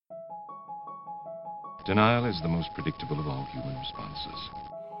Denial is the most predictable of all human responses.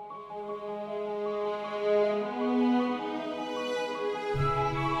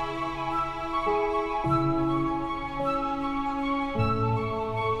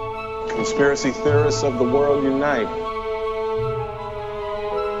 Conspiracy theorists of the world unite.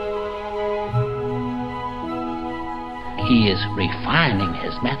 He is refining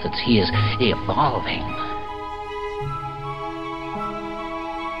his methods. He is evolving.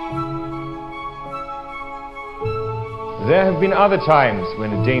 There have been other times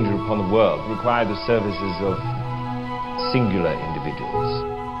when a danger upon the world required the services of singular individuals.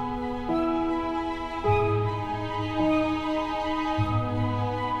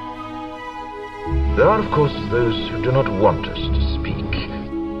 There are, of course, those who do not want us to speak.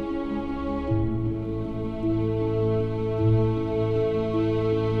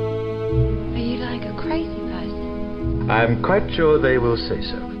 Are you like a crazy person? I am quite sure they will say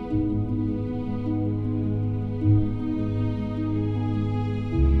so.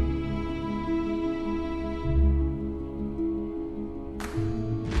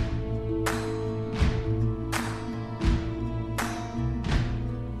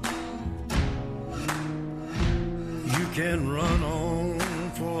 Can run on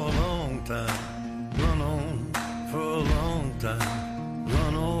for a long time, run on for a long time,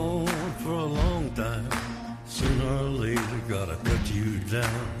 run on for a long time. Sooner or later, gotta cut you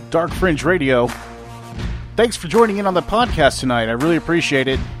down. Dark Fringe Radio. Thanks for joining in on the podcast tonight. I really appreciate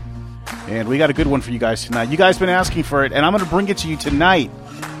it. And we got a good one for you guys tonight. You guys been asking for it, and I'm going to bring it to you tonight.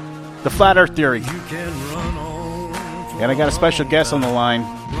 The Flat Earth Theory. And I got a special guest on the line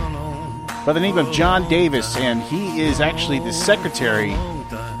by the name of John Davis, and he is actually the secretary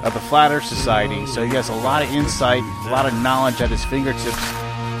of the Flat Earth Society, so he has a lot of insight, a lot of knowledge at his fingertips.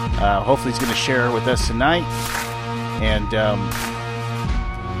 Hopefully he's going to share it with us tonight, and I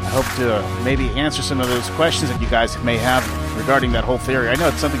hope to maybe answer some of those questions that you guys may have regarding that whole theory. I know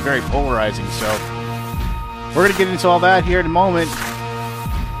it's something very polarizing, so we're going to get into all that here in a moment.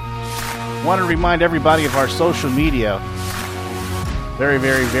 I want to remind everybody of our social media. Very,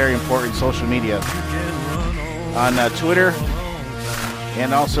 very, very important social media. On Twitter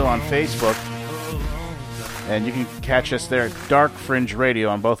and also on Facebook. And you can catch us there at Dark Fringe Radio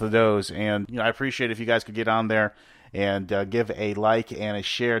on both of those. And I appreciate if you guys could get on there and give a like and a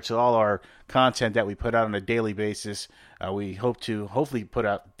share to all our content that we put out on a daily basis. We hope to hopefully put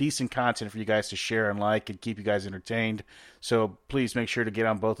out decent content for you guys to share and like and keep you guys entertained. So please make sure to get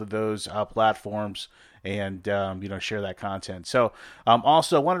on both of those platforms and share that content. So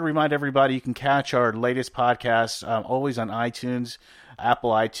also I want to remind everybody you can catch our latest podcast always on iTunes,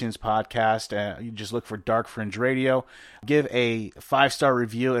 Apple iTunes podcast. You just look for Dark Fringe Radio. Give a 5-star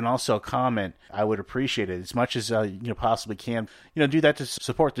review and also a comment. I would appreciate it as much as you possibly can. Do that to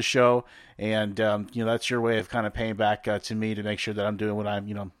support the show, and that's your way of kind of paying back to me to make sure that I'm doing what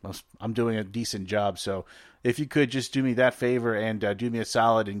I'm doing a decent job. So if you could just do me that favor and do me a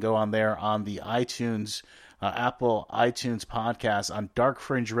solid and go on there on the iTunes, Apple iTunes podcast on Dark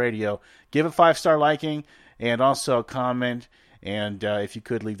Fringe Radio. Give a 5-star liking and also a comment. And if you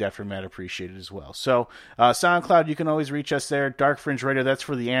could leave that for me, I'd appreciate it as well. So SoundCloud, you can always reach us there. Dark Fringe Radio, that's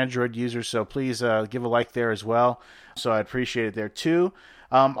for the Android users. So please give a like there as well. So I'd appreciate it there too.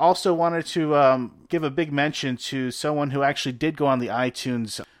 Also wanted to give a big mention to someone who actually did go on the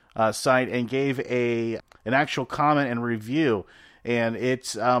iTunes site and gave an actual comment and review. And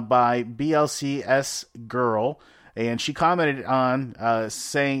it's by BLCS Girl. And she commented on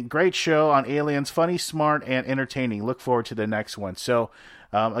saying, great show on aliens, funny, smart, and entertaining. Look forward to the next one. So,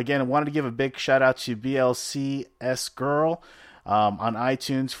 again, I wanted to give a big shout out to BLCS Girl on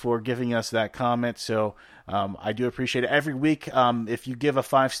iTunes for giving us that comment. So I do appreciate it. Every week, if you give a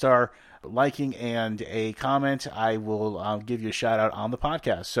 5-star liking and a comment, I will give you a shout out on the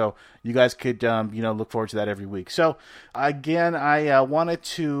podcast. So you guys could look forward to that every week. So again, I wanted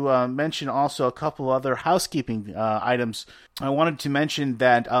to mention also a couple other housekeeping items. I wanted to mention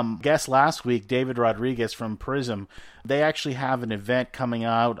that guest last week, David Rodriguez from Prism, they actually have an event coming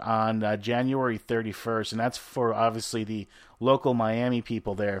out on January 31st, and that's for obviously the local Miami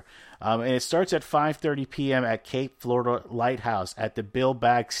people there. And it starts at 5:30 p.m. at Cape Florida Lighthouse at the Bill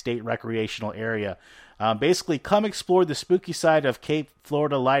Bagg State Recreational Area. Basically, come explore the spooky side of Cape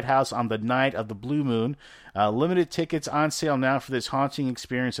Florida Lighthouse on the night of the blue moon. Limited tickets on sale now for this haunting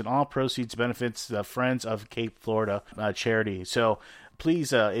experience, and all proceeds benefits the Friends of Cape Florida charity. So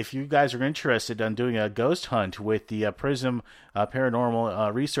please, if you guys are interested in doing a ghost hunt with the Prism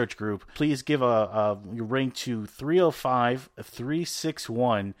Paranormal Research Group, please give a ring to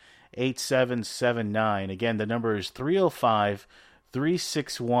 305-361-8779. Again, the number is 305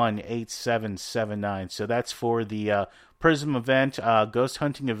 361-8779. So that's for the PRISM event, ghost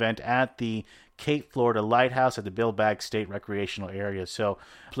hunting event at the Cape Florida Lighthouse at the Bill Baggs State Recreational Area. So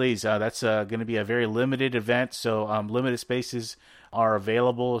please, that's going to be a very limited event. So limited spaces are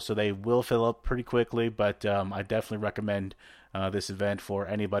available, so they will fill up pretty quickly. But I definitely recommend this event for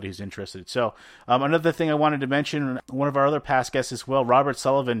anybody who's interested. So another thing I wanted to mention, one of our other past guests as well, Robert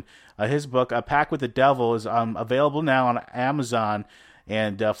Sullivan, his book, A Pact with the Devil, is available now on Amazon.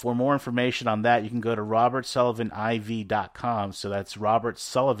 And for more information on that, you can go to robertsullivaniv.com. So that's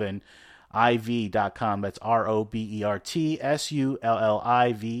robertsullivaniv.com. That's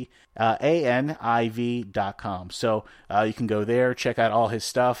robertsullivaniv.com. So you can go there, check out all his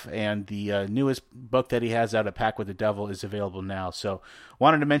stuff, and the newest book that he has out, A Pact with the Devil, is available now. So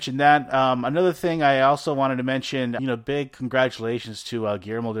wanted to mention that. Another thing I also wanted to mention, big congratulations to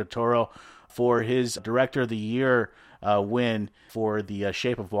Guillermo del Toro for his Director of the Year win for The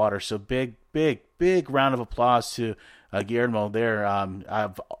Shape of Water. So big round of applause to Guillermo there. I'm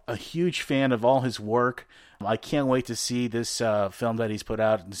a huge fan of all his work. I can't wait to see this film that he's put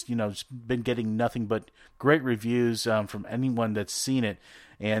out. It's been getting nothing but great reviews from anyone that's seen it.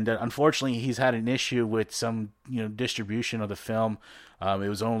 And unfortunately, he's had an issue with some distribution of the film. It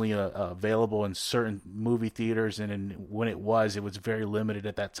was only available in certain movie theaters, and when it was very limited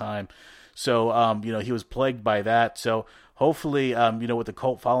at that time. So, he was plagued by that. So hopefully, with the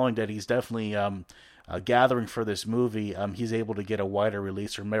cult following that he's definitely gathering for this movie, he's able to get a wider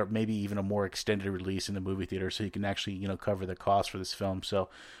release, or maybe even a more extended release in the movie theater, so he can actually, cover the cost for this film. So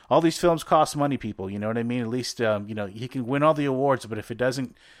all these films cost money, people, you know what I mean? At least, he can win all the awards, but if it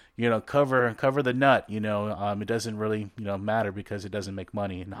doesn't, cover the nut, it doesn't really, matter, because it doesn't make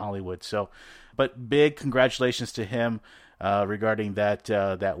money in Hollywood. So, but big congratulations to him regarding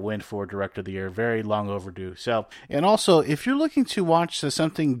that win for Director of the Year. Very long overdue. So, and also, if you're looking to watch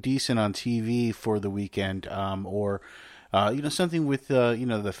something decent on TV for the weekend, or something with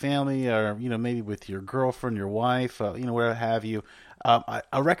the family, or maybe with your girlfriend, your wife, whatever have you,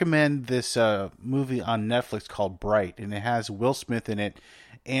 I recommend this movie on Netflix called Bright, and it has Will Smith in it,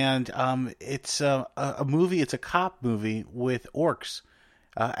 and it's a movie. It's a cop movie with orcs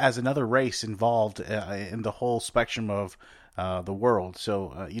as another race involved in the whole spectrum of the world.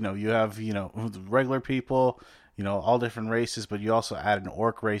 So you have regular people, all different races, but you also add an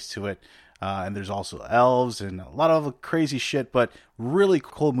orc race to it. And there's also elves and a lot of crazy shit, but really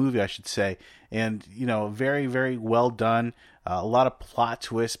cool movie, I should say. And, very, very well done. A lot of plot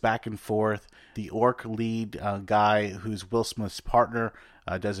twists back and forth. The orc lead guy, who's Will Smith's partner,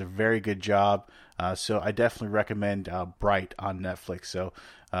 does a very good job. So I definitely recommend Bright on Netflix. So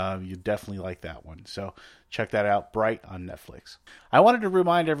you definitely like that one. So check that out, Bright on Netflix. I wanted to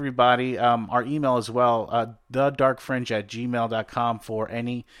remind everybody our email as well, thedarkfringe@gmail.com, for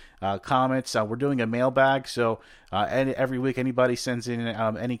any comments. We're doing a mailbag, so every week anybody sends in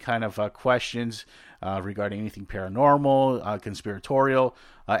any kind of questions regarding anything paranormal, conspiratorial,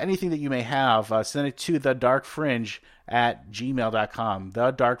 anything that you may have, send it to thedarkfringe@gmail.com,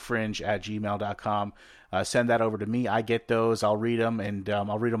 thedarkfringe@gmail.com. Send that over to me. I get those. I'll read them, and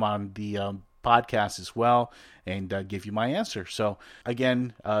I'll read them on the podcast as well, and give you my answer. So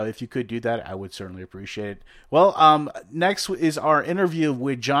again, if you could do that, I would certainly appreciate it. Well, next is our interview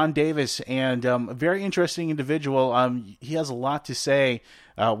with John Davis, and a very interesting individual. He has a lot to say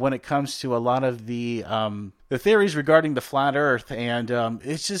when it comes to a lot of the theories regarding the flat Earth, and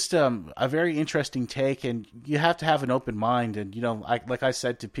it's just a very interesting take, and you have to have an open mind. And like I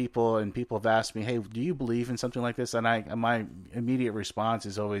said to people, and people have asked me, "Hey, do you believe in something like this?" And my immediate response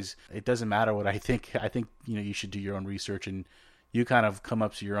is always, "It doesn't matter what I think. I think you should do your own research, and you kind of come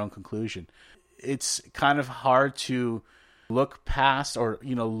up to your own conclusion." It's kind of hard to look past, or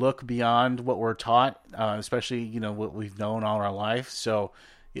look beyond what we're taught, especially what we've known all our life. So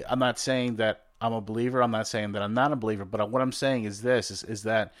I'm not saying that I'm a believer. I'm not saying that I'm not a believer. But what I'm saying is this: is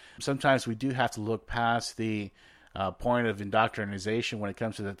that sometimes we do have to look past the point of indoctrination when it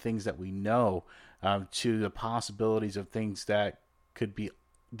comes to the things that we know, to the possibilities of things that could be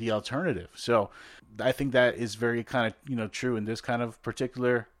the alternative. So I think that is very kind of true in this kind of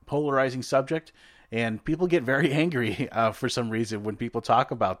particular polarizing subject. And people get very angry for some reason when people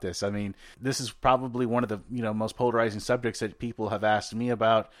talk about this. I mean, this is probably one of the most polarizing subjects that people have asked me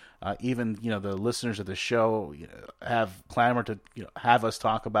about. Even the listeners of the show have clamored to have us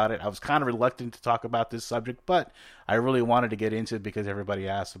talk about it. I was kind of reluctant to talk about this subject, but I really wanted to get into it because everybody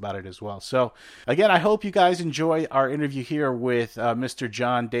asked about it as well. So again, I hope you guys enjoy our interview here with Mr.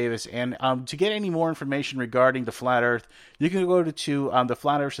 John Davis. And to get any more information regarding the Flat Earth, you can go to the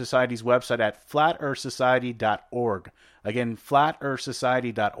Flat Earth Society's website at flatearthsociety.org. Again,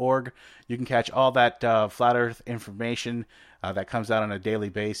 flatearthsociety.org. You can catch all that Flat Earth information that comes out on a daily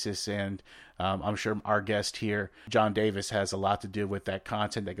basis, and I'm sure our guest here, John Davis, has a lot to do with that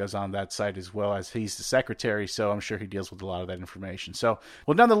content that goes on that site as well, as he's the secretary, so I'm sure he deals with a lot of that information. So,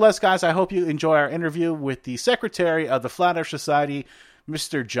 well, nonetheless, guys, I hope you enjoy our interview with the secretary of the Flat Earth Society,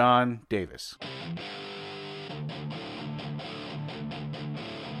 Mr. John Davis.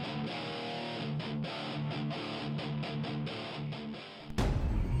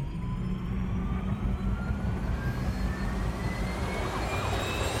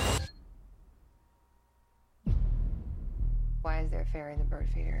 Why is there a ferry in the bird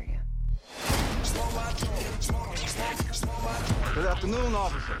feeder area? Good afternoon,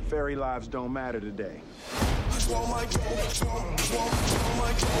 officer. Ferry lives don't matter today. That's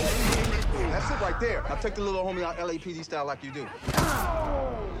it right there. Now take the little homie out LAPD style like you do.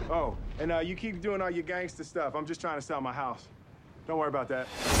 Oh, and you keep doing all your gangster stuff. I'm just trying to sell my house. Don't worry about that.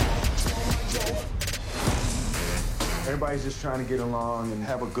 Everybody's just trying to get along and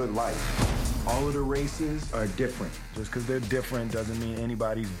have a good life. All of the races are different. Just because they're different doesn't mean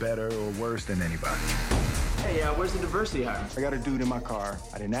anybody's better or worse than anybody. Hey, where's the diversity hire? I got a dude in my car.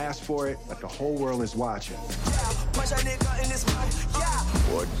 I didn't ask for it, but the whole world is watching. Boy,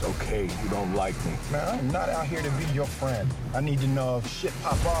 it's okay. You don't like me. Man, I'm not out here to be your friend. I need to know if shit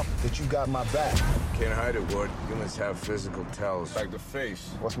pop off that you got my back. Can't hide it, Wood. Humans have physical tells. Like the face.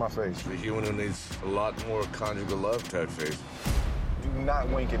 What's my face? The human who needs a lot more conjugal love, type face. Do not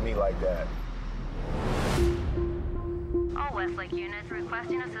wink at me like that. All Westlake units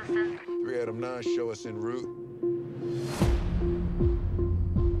requesting assistance. 3 Adam 9, show us en route.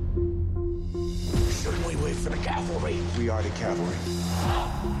 Shouldn't we wait for the cavalry? We are the cavalry.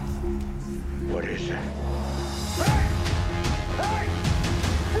 What is it?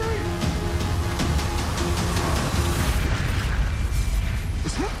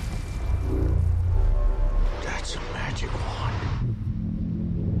 That's a magic wand.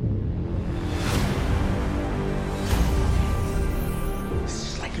 This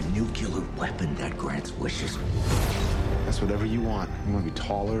is like a nuclear weapon that grants wishes. That's whatever you want. You want to be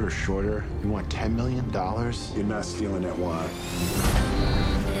taller or shorter? You want $10 million? You're not stealing that wine.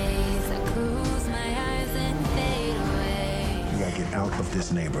 You gotta get out of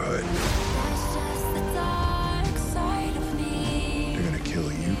this neighborhood. They're gonna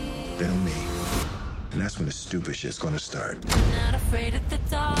kill you, then me. And that's when the stupid shit's gonna start. Not afraid of the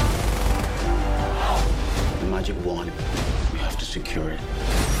dark. The magic wand. We have to secure it.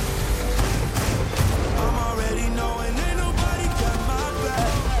 I'm already knowing ain't nobody got my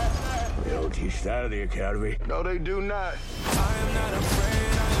back. They don't teach that at the academy. No, they do not. I am not afraid,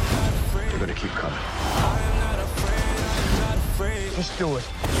 I am not afraid. They're gonna keep coming. I am not afraid, I am not afraid. Let's do it.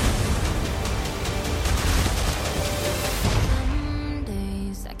 Some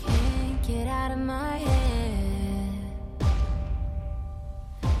days I can't get out of my head.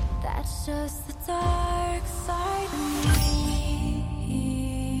 That's just the dark side of me.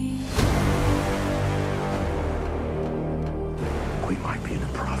 We might be in a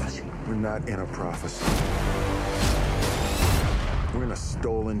prophecy. We're not in a prophecy. We're in a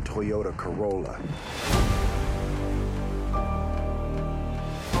stolen Toyota Corolla.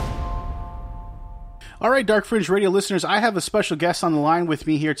 All right, Dark Fringe Radio listeners, I have a special guest on the line with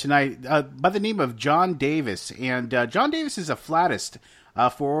me here tonight by the name of John Davis. And John Davis is a flattist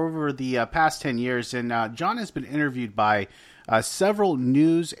for over the past 10 years. And John has been interviewed by several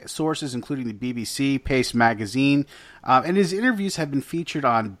news sources, including the BBC, Pace Magazine. And his interviews have been featured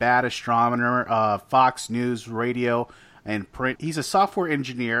on Bad Astronomer, Fox News, radio, and print. He's a software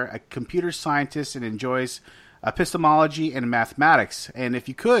engineer, a computer scientist, and enjoys epistemology and mathematics. And if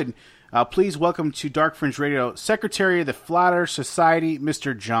you could, please welcome to Dark Fringe Radio, Secretary of the Flat Earth Society,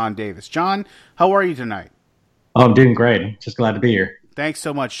 Mr. John Davis. John, how are you tonight? Oh, I'm doing great. Just glad to be here. Thanks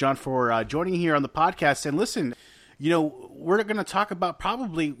so much, John, for joining here on the podcast. And listen, you know, we're going to talk about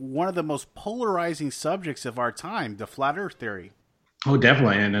probably one of the most polarizing subjects of our time, the flat Earth theory. Oh,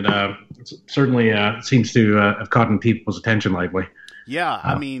 definitely. And it certainly seems to have caught people's attention lately. Yeah,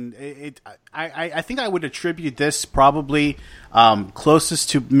 I mean, I think I would attribute this probably closest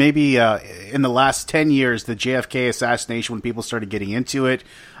to maybe in the last 10 years, the JFK assassination, when people started getting into it.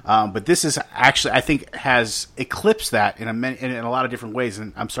 But this is actually, I think, has eclipsed that in a lot of different ways.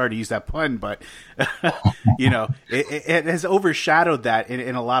 And I'm sorry to use that pun, but you know, it has overshadowed that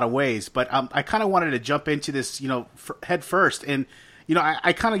in a lot of ways. But I kind of wanted to jump into this, you know, head first. And you know,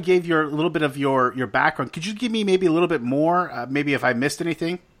 I kind of gave a little bit of your background. Could you give me maybe a little bit more, maybe if I missed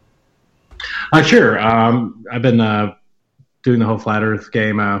anything? Sure. I've been doing the whole flat Earth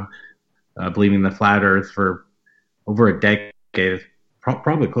game, believing in the flat Earth for over a decade,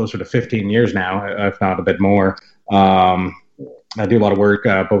 probably closer to 15 years now, if not a bit more. I do a lot of work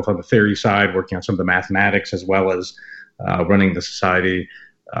both on the theory side, working on some of the mathematics, as well as running the society,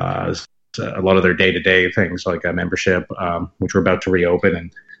 a lot of their day-to-day things like membership, which we're about to reopen,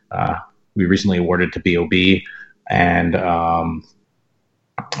 and we recently awarded to BOB, and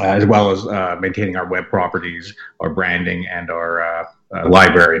as well as maintaining our web properties, our branding, and our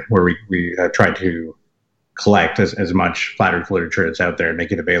library, where we try to collect as much flat Earth literature that's out there and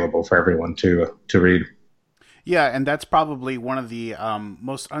make it available for everyone to read. Yeah, and that's probably one of the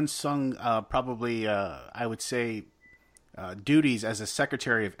most unsung, I would say, duties as a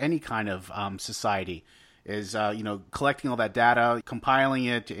secretary of any kind of society is, collecting all that data, compiling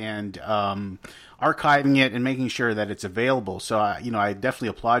it, and archiving it, and making sure that it's available. So, I definitely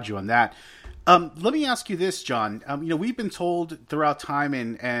applaud you on that. Let me ask you this, John. We've been told throughout time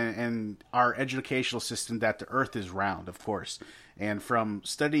and our educational system that the Earth is round, of course. And from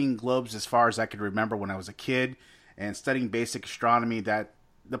studying globes as far as I could remember when I was a kid and studying basic astronomy, that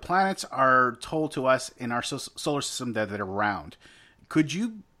the planets are told to us in our solar system that they're round. Could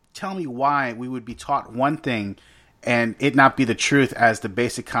you tell me why we would be taught one thing and it not be the truth as the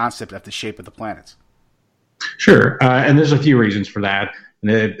basic concept of the shape of the planets? Sure. And there's a few reasons for that.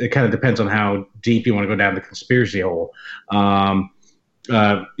 And it kind of depends on how deep you want to go down the conspiracy hole. Right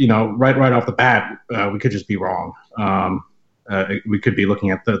off the bat, we could just be wrong. We could be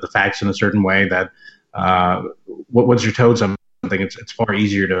looking at the facts in a certain way that once you're told something, it's far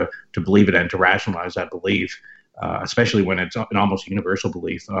easier to believe it and to rationalize that belief, especially when it's an almost universal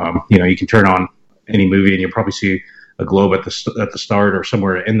belief. You can turn on any movie and you'll probably see a globe at the start or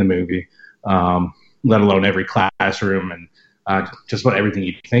somewhere in the movie, let alone every classroom and just about everything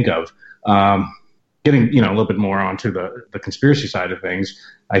you think of. Getting a little bit more onto the conspiracy side of things,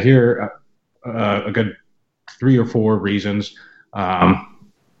 I hear a good 3 or 4 reasons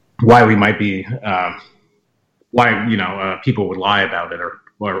why we might be people would lie about it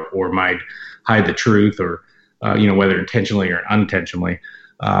or might hide the truth, or whether intentionally or unintentionally.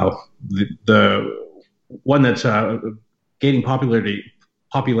 The one that's gaining popularity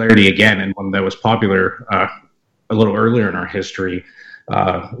again, and one that was popular a little earlier in our history,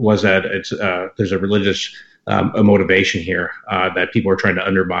 was that there's a religious a motivation here, that people are trying to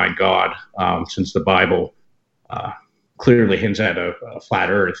undermine God, since the Bible clearly hints at a flat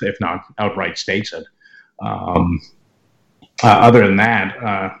Earth, if not outright states it. Other than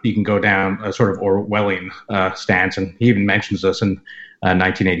that, you can go down a sort of Orwellian stance, and he even mentions this in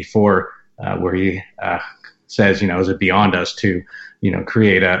 1984, where he says, is it beyond us to,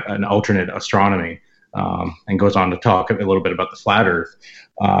 create an alternate astronomy, and goes on to talk a little bit about the flat Earth.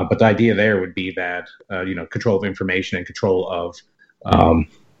 But the idea there would be that, control of information and control of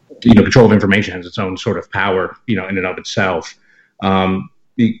information has its own sort of power, in and of itself.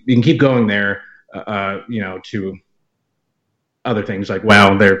 You can keep going there, to other things like,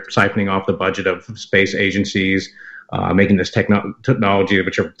 they're siphoning off the budget of space agencies, making this technology,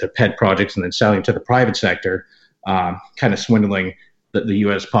 which are the pet projects, and then selling to the private sector, kind of swindling the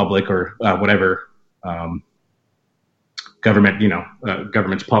U.S. public or whatever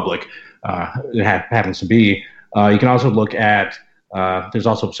government's public it happens to be. You can also look at there's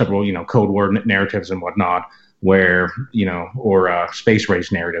also several Cold War narratives and whatnot where or space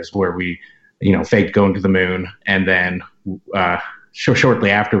race narratives where we faked going to the moon, and then shortly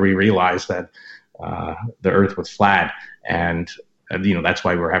after we realized that the Earth was flat, and that's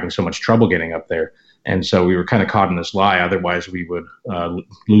why we're having so much trouble getting up there. And so we were kind of caught in this lie. Otherwise, we would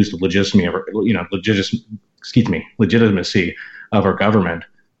lose the legitimacy of legitimacy of our government.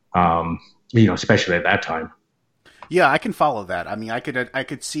 Especially at that time. Yeah, I can follow that. I mean, I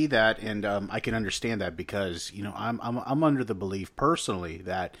could see that, and I can understand that because I'm under the belief personally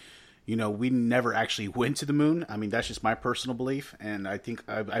that we never actually went to the moon. I mean, that's just my personal belief, and I think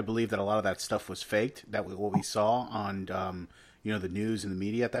I believe that a lot of that stuff was faked. That was what we saw on the news and the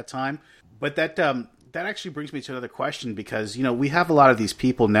media at that time. But that actually brings me to another question, because we have a lot of these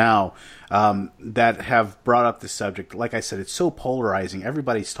people now that have brought up this subject. Like I said, it's so polarizing.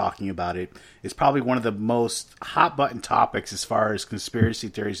 Everybody's talking about it. It's probably one of the most hot button topics as far as conspiracy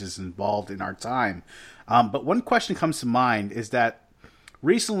theories is involved in our time. But one question comes to mind is that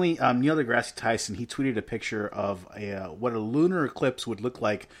recently Neil deGrasse Tyson, he tweeted a picture of what a lunar eclipse would look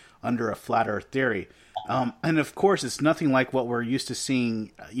like under a flat Earth theory. And of course, it's nothing like what we're used to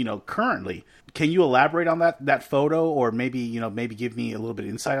seeing, currently. Can you elaborate on that photo, or maybe give me a little bit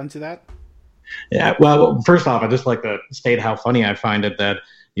of insight into that? Yeah, well, first off, I'd just like to state how funny I find it that,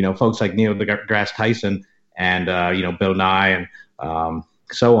 folks like Neil deGrasse Tyson and, Bill Nye and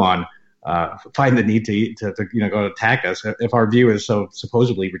so on find the need to go attack us. If our view is so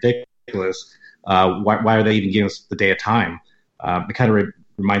supposedly ridiculous, why are they even giving us the day of time? It kind of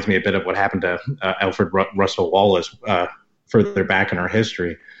reminds me a bit of what happened to Alfred Russel Wallace further back in our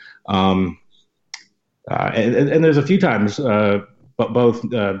history. And there's a few times, but both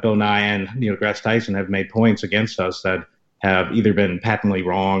Bill Nye and Neil deGrasse Tyson have made points against us that have either been patently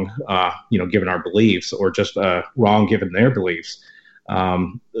wrong, given our beliefs, or just wrong given their beliefs.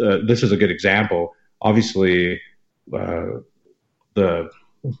 This is a good example. Obviously, we have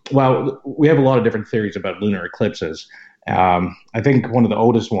a lot of different theories about lunar eclipses. I think one of the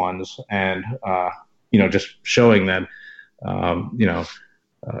oldest ones, and just showing that,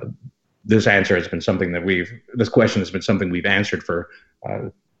 this answer has been something that this question has been something we've answered for,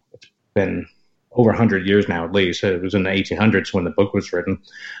 it's been over 100 years now, at least. It was in the 1800s when the book was written,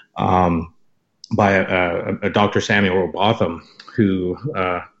 by a Dr. Samuel Robotham, who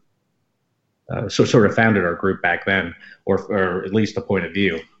sort of founded our group back then, or at least the point of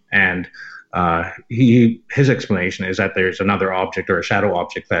view. And his explanation is that there's another object, or a shadow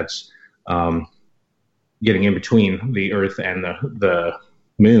object, that's getting in between the Earth and the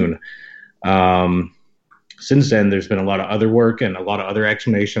moon. Since then, there's been a lot of other work and a lot of other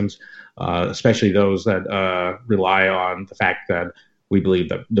explanations, especially those that rely on the fact that we believe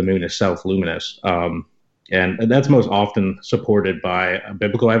that the moon is self-luminous. And that's most often supported by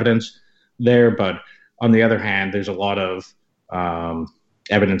biblical evidence there. But on the other hand, there's a lot of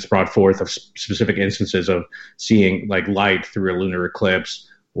evidence brought forth of specific instances of seeing like light through a lunar eclipse,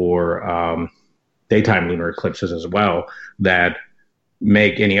 or daytime lunar eclipses as well, that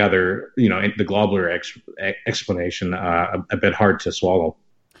make any other, the globular explanation a bit hard to swallow.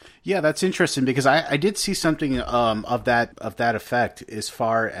 Yeah, that's interesting, because I did see something of that effect as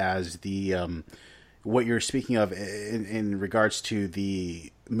far as the what you're speaking of in regards to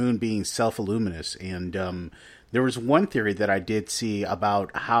the moon being self-luminous. And there was one theory that I did see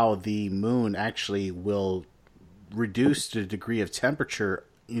about how the moon actually will reduce the degree of temperature,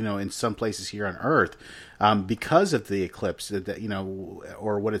 in some places here on Earth, because of the eclipse,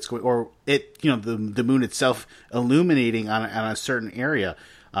 or what it's going, or the moon itself illuminating on a certain area.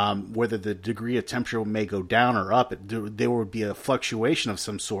 Whether the degree of temperature may go down or up, there would be a fluctuation of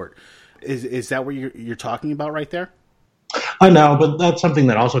some sort. Is that what you're talking about right there? I know, but that's something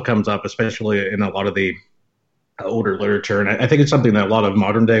that also comes up, especially in a lot of the older literature. And I think it's something that a lot of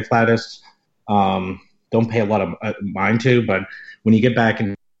modern day flatists don't pay a lot of mind to. But when you get back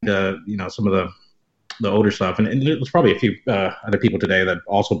into some of the older stuff, and there's probably a few other people today that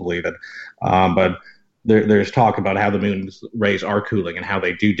also believe it, but there's talk about how the moon's rays are cooling and how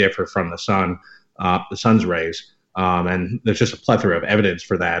they do differ from the sun's rays. And there's just a plethora of evidence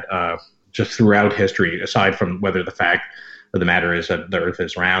for that just throughout history, aside from whether the fact of the matter is that the Earth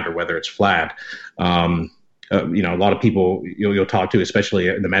is round or whether it's flat. A lot of people you'll talk to, especially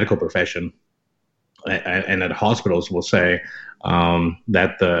in the medical profession and at hospitals, will say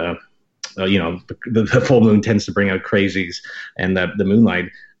that the full moon tends to bring out crazies, and that the moonlight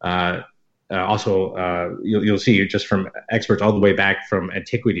also, you'll see just from experts all the way back from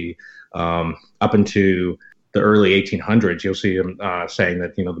antiquity up into the early 1800s, you'll see them saying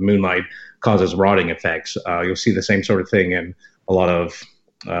that, the moonlight causes rotting effects. You'll see the same sort of thing in a lot of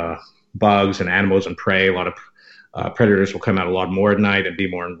bugs and animals and prey. A lot of predators will come out a lot more at night and be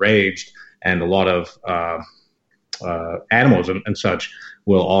more enraged. And a lot of animals and such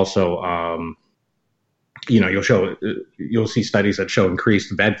will also, you'll see studies that show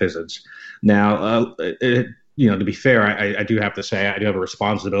increased vet visits. Now, to be fair, I do have to say, I do have a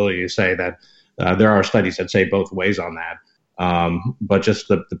responsibility to say that there are studies that say both ways on that. But just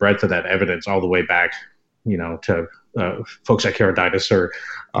the breadth of that evidence all the way back, to folks like Herodotus or,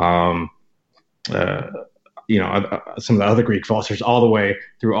 some of the other Greek philosophers, all the way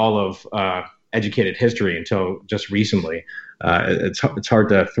through all of educated history until just recently. It's hard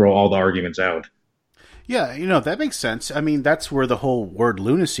to throw all the arguments out. Yeah, that makes sense. I mean, that's where the whole word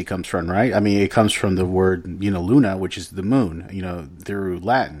lunacy comes from, right? I mean, it comes from the word, luna, which is the moon, through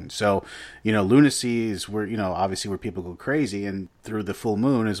Latin. So, lunacy is where, obviously where people go crazy, and through the full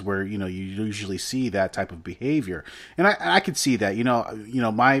moon is where, you usually see that type of behavior. And I could see that,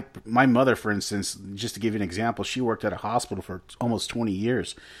 my mother, for instance, just to give you an example, she worked at a hospital for almost 20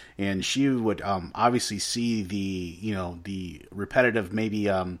 years, and she would obviously see the repetitive, maybe,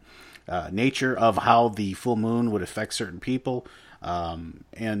 nature of how the full moon would affect certain people.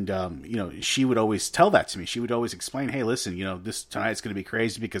 She would always tell that to me. She would always explain, hey, listen, this tonight's going to be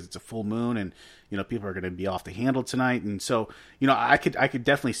crazy because it's a full moon, and, people are going to be off the handle tonight. And so, I could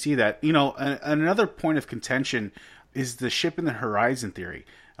definitely see that. Another point of contention is the ship in the horizon theory.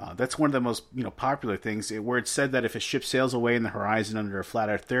 That's one of the most popular things, where it's said that if a ship sails away in the horizon under a flat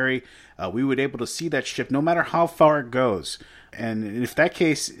Earth theory, we would be able to see that ship no matter how far it goes. And if that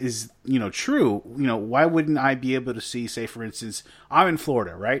case is true, why wouldn't I be able to see, say for instance, I'm in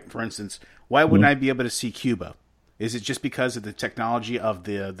Florida, right? For instance, why wouldn't I be able to see Cuba? Is it just because of the technology of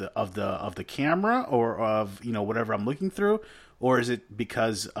the camera, or of whatever I'm looking through, or is it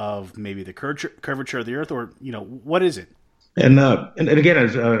because of maybe the curvature of the Earth, or what is it? And again,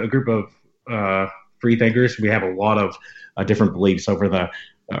 as a group of free thinkers, we have a lot of different beliefs over the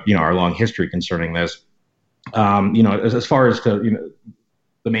our long history concerning this. As far as the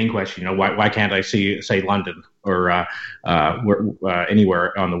main question, why can't I see, say, London or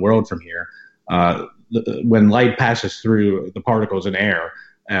anywhere on the world from here? When light passes through the particles in air,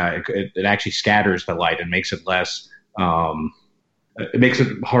 it actually scatters the light and makes it less. It makes it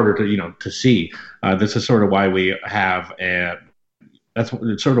harder to see. This is sort of why we have that's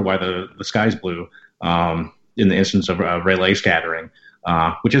sort of why the sky's blue in the instance of Rayleigh scattering,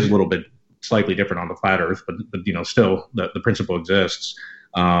 which is a little bit slightly different on the flat Earth, but still the principle exists.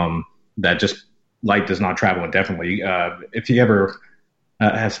 That just light does not travel indefinitely. If you ever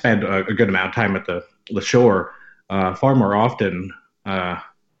have spent a good amount of time at the shore, far more often,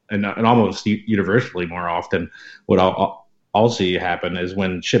 and almost universally more often, what I'll see happen is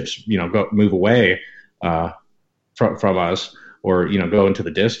when ships, move away from us, or go into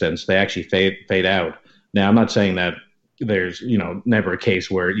the distance, they actually fade out. Now, I'm not saying that there's never a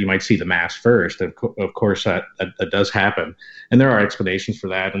case where you might see the mass first. Of course, that does happen, and there are explanations for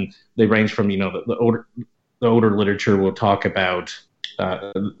that, and they range from the older literature will talk about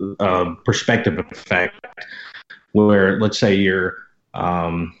perspective effect, where let's say you're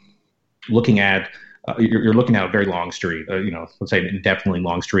looking at you're looking at a very long street, let's say an indefinitely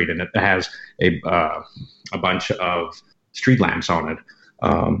long street, and it has a bunch of street lamps on it.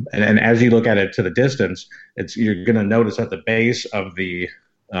 And as you look at it to the distance, you're going to notice that the base of the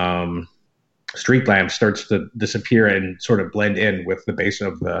street lamp starts to disappear and sort of blend in with the base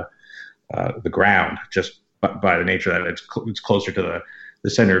of the ground, just by the nature that it's closer to the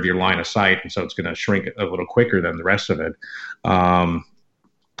center of your line of sight, and so it's going to shrink a little quicker than the rest of it.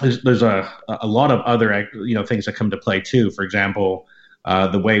 There's a lot of other things that come to play too. For example,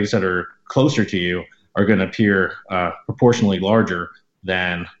 the waves that are closer to you are going to appear proportionally larger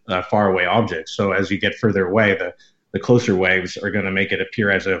than faraway objects. So as you get further away, the closer waves are going to make it appear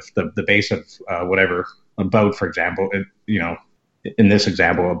as if the base of whatever, a boat, for example, in this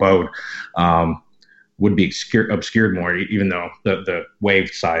example, a boat, would be obscured more, even though the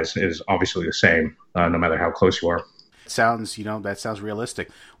wave size is obviously the same, no matter how close you are. That sounds realistic.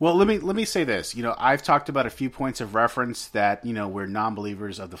 Well, let me say this. I've talked about a few points of reference that where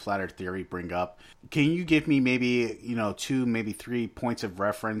non-believers of the flat Earth theory bring up. Can you give me maybe 2, maybe 3 points of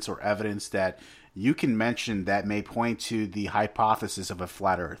reference or evidence that you can mention that may point to the hypothesis of a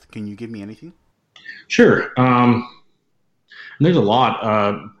flat Earth? Can you give me anything? Sure. There's a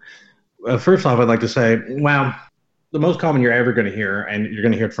lot. First off, I'd like to say, well, the most common you're ever going to hear, and you're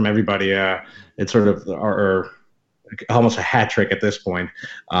going to hear it from everybody, it's sort of almost a hat trick at this point,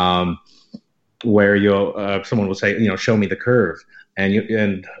 where someone will say, show me the curve,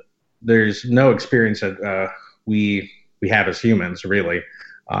 and there's no experience that we have as humans, really,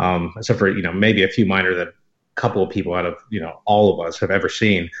 except for maybe a few minor that a couple of people out of all of us have ever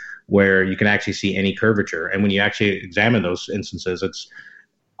seen, where you can actually see any curvature. And when you actually examine those instances, it's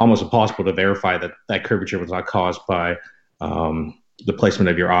almost impossible to verify that curvature was not caused by the placement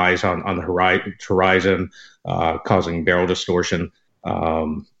of your eyes on the horizon, causing barrel distortion,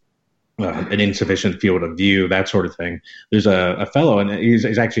 an insufficient field of view, that sort of thing. There's a fellow, and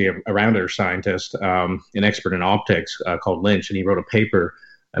he's actually a rounder scientist, an expert in optics, called Lynch, and he wrote a paper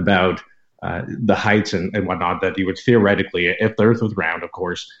about the heights and whatnot, that you would theoretically, if the Earth was round, of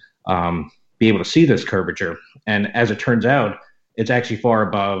course, be able to see this curvature. And as it turns out, it's actually far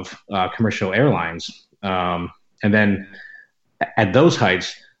above commercial airlines. And then at those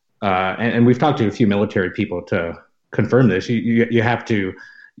heights, and we've talked to a few military people to confirm this, you have to,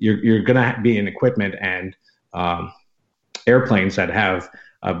 you're going to be in equipment and airplanes that have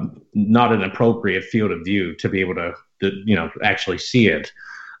not an appropriate field of view to be able to actually see it.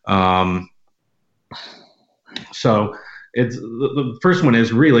 So it's the first one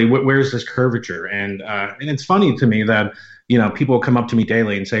is really where's this curvature, and it's funny to me that people come up to me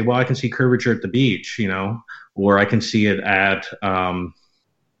daily and say, well, I can see curvature at the beach, or I can see it at when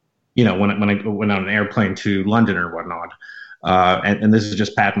I went on an airplane to London or whatnot, and this is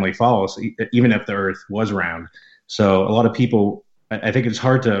just patently false, even if the Earth was round. So a lot of people, I think it's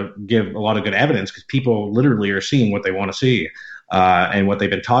hard to give a lot of good evidence because people literally are seeing what they want to see. and what they've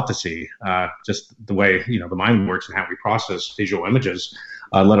been taught to see, just the way, the mind works and how we process visual images,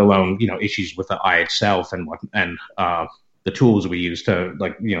 let alone, issues with the eye itself and the tools we use to,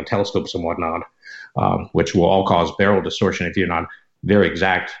 like, telescopes and whatnot, which will all cause barrel distortion if you're not very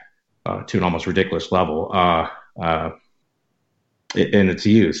exact to an almost ridiculous level in its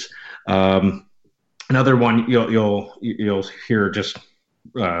use. Another one you'll hear just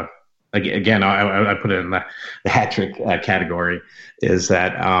again, I put it in the hat trick category, is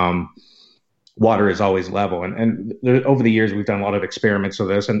that water is always level, and over the years we've done a lot of experiments with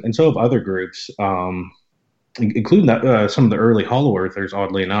this, and so have other groups, including some of the early Hollow Earthers,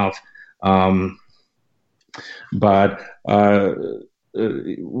 oddly enough. But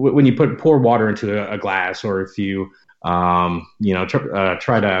when you pour water into a glass, or if you try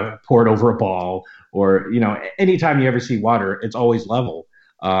to pour it over a ball, or anytime you ever see water, it's always level.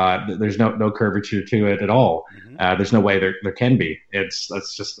 There's no curvature to it at all. Mm-hmm. There's no way there can be.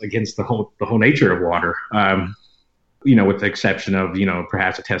 That's just against the whole nature of water. With the exception of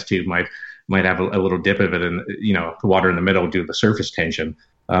perhaps a test tube might have a little dip of it, and the water in the middle due to the surface tension.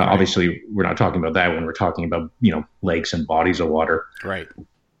 Right. Obviously, we're not talking about that when we're talking about lakes and bodies of water. Right.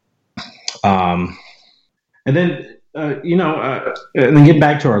 And then and then getting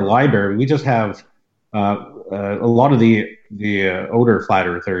back to our library, we just have a lot of the older flat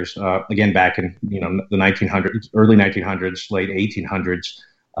earthers, again back in the 1900s, early 1900s, late 1800s,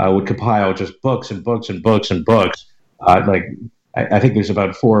 would compile just books and books and books and books. I think there's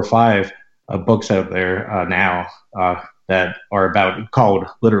about 4 or 5 books out there now that are called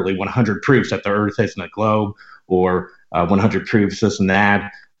literally 100 proofs that the Earth isn't a globe, or 100 proofs this and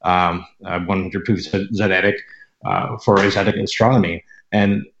that, 100 proofs Zetetic for Zetetic astronomy,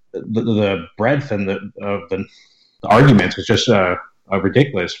 and the breadth and the arguments is just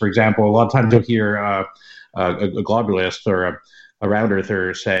ridiculous. For example, a lot of times you'll hear a globulist or a round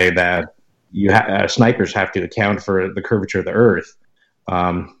earther say that snipers have to account for the curvature of the Earth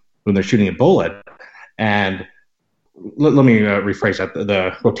when they're shooting a bullet. And let me rephrase that: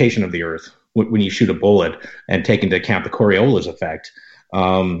 the rotation of the Earth when you shoot a bullet, and take into account the Coriolis effect.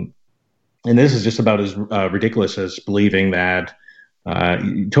 And this is just about as ridiculous as believing that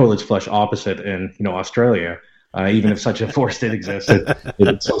toilets flush opposite in Australia. Even if such a force did exist,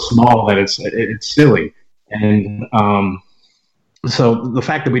 it's so small that it's silly. And so the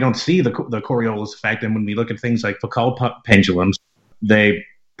fact that we don't see the Coriolis effect, and when we look at things like Foucault pendulums, they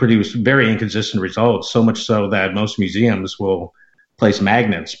produce very inconsistent results, so much so that most museums will place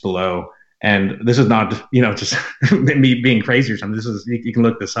magnets below. And this is not, just me being crazy or something. This is, you can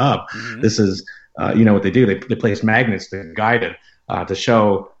look this up. Mm-hmm. This is, what they do. They place magnets to guide it to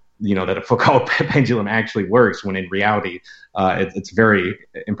show, that a Foucault pendulum actually works, when in reality, it's very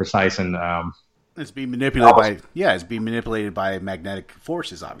imprecise and it's being manipulated it's being manipulated by magnetic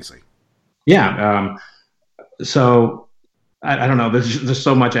forces, obviously. Yeah. So I don't know. There's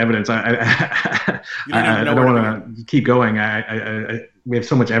so much evidence. I don't want to keep going. We have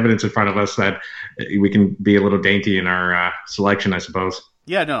so much evidence in front of us that we can be a little dainty in our selection, I suppose.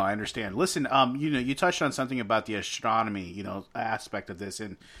 Yeah, no, I understand. Listen, you touched on something about the astronomy, aspect of this,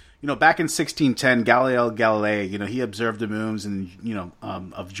 and back in 1610, Galileo Galilei, he observed the moons and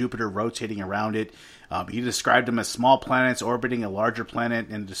of Jupiter rotating around it. He described them as small planets orbiting a larger planet,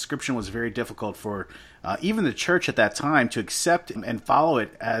 and the description was very difficult for even the church at that time to accept and follow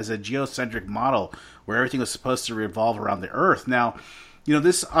it as a geocentric model where everything was supposed to revolve around the Earth. Now,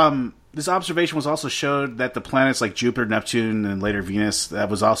 this observation was also showed that the planets like Jupiter, Neptune, and later Venus that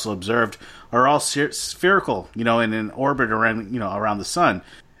was also observed are all spherical, in an orbit around, around the sun.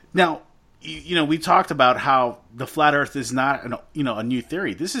 Now, we talked about how the flat Earth is not, a new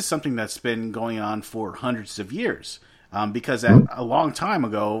theory. This is something that's been going on for hundreds of years. Because a long time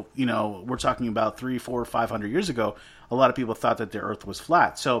ago, we're talking about 300, 400, 500 years ago, a lot of people thought that the Earth was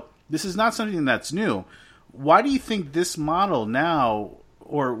flat. So this is not something that's new. Why do you think this model now,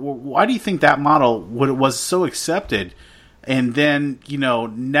 or why do you think that model was so accepted, and then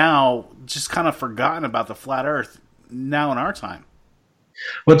now just kind of forgotten about the flat Earth now in our time?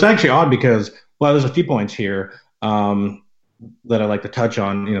 Well, it's actually odd because, there's a few points here that I'd like to touch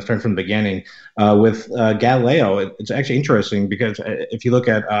on, starting from the beginning. With Galileo, it's actually interesting because if you look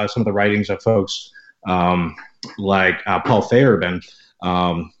at some of the writings of folks like Paul Feyerabend,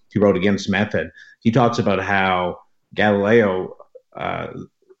 who wrote Against Method, he talks about how Galileo,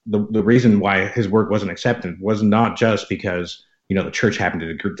 the reason why his work wasn't accepted was not just because, the church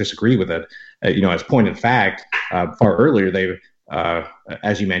happened to disagree with it. As point of fact, far earlier, they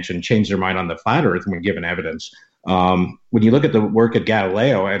as you mentioned, changed their mind on the flat Earth when given evidence. When you look at the work of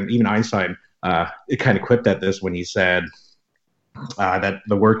Galileo, and even Einstein, it kind of quipped at this when he said, that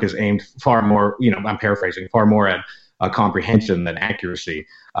the work is aimed far more, I'm paraphrasing, far more at comprehension than accuracy.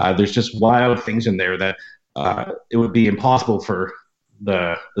 There's just wild things in there that it would be impossible for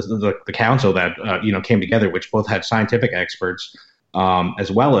the council that came together, which both had scientific experts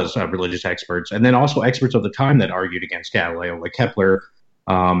as well as religious experts, and then also experts of the time that argued against Galileo, like Kepler.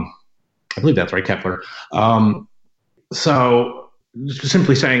 I believe that's right, Kepler. So just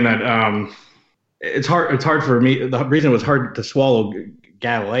simply saying that it's hard for me. The reason it was hard to swallow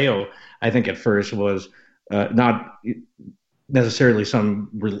Galileo, I think, at first was not necessarily some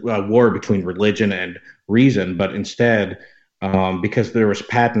war between religion and reason, but instead because there was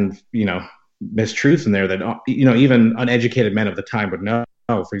patent, mistruths in there that, even uneducated men of the time would know.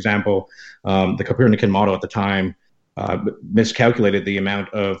 For example, the Copernican model at the time miscalculated the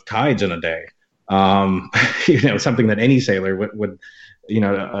amount of tides in a day. Something that any sailor would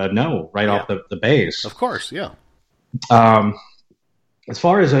know right off the base. Of course, yeah. As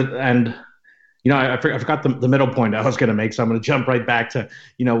far as it, and I forgot the middle point I was going to make, so I'm going to jump right back to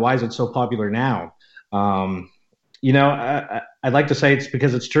why is it so popular now? I'd like to say it's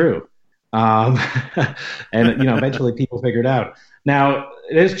because it's true, and eventually people figure it out. Now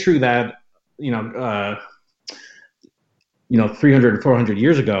it is true that 300 400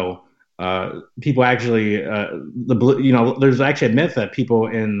 years ago. People actually, there's actually a myth that people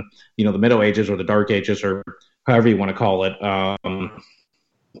in, the Middle Ages or the Dark Ages or however you want to call it,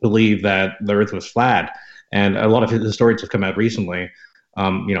 believe that the Earth was flat. And a lot of historians have come out recently,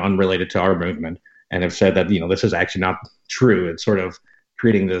 unrelated to our movement, and have said that, this is actually not true. It's sort of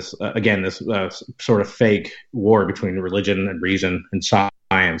creating this, sort of fake war between religion and reason and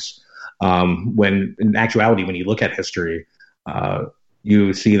science. When in actuality, when you look at history,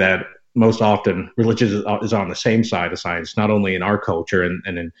 you see that most often religion is on the same side of science, not only in our culture and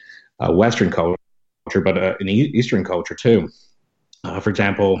in Western culture, but in Eastern culture too. For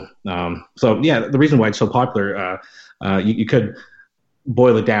example, the reason why it's so popular, you could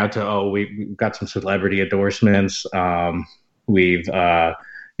boil it down to, we've got some celebrity endorsements. We've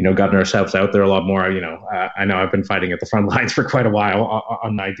gotten ourselves out there a lot more. I know I've been fighting at the front lines for quite a while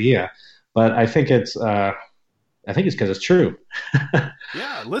on the idea, but I think it's because it's true.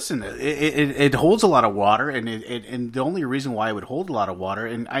 Yeah, listen, it holds a lot of water, and the only reason why it would hold a lot of water,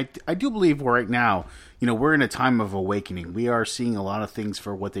 and I do believe right now, we're in a time of awakening. We are seeing a lot of things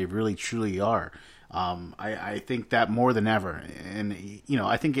for what they really truly are. I think that more than ever, and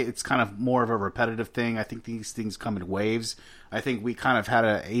I think it's kind of more of a repetitive thing. I think these things come in waves. I think we kind of had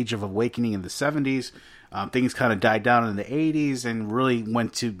an age of awakening in the 70s. Things kind of died down in the 80s and really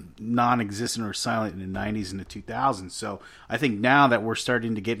went to non-existent or silent in the 90s and the 2000s. So I think now that we're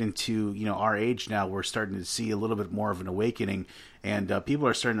starting to get into, our age now, we're starting to see a little bit more of an awakening, and people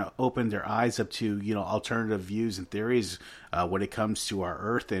are starting to open their eyes up to, alternative views and theories when it comes to our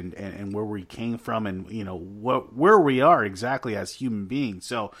Earth and where we came from and, where we are exactly as human beings.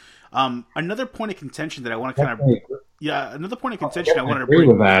 So another point of contention that I want to kind of... Yeah, another point of contention I wanted to bring.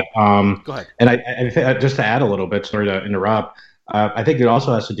 With that. Go ahead. And I just to add a little bit, sorry to interrupt, I think it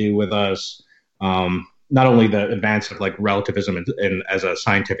also has to do with us, not only the advance of like relativism and as a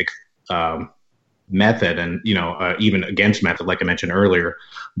scientific method and, even against method, like I mentioned earlier,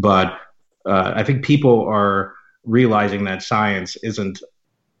 but I think people are realizing that science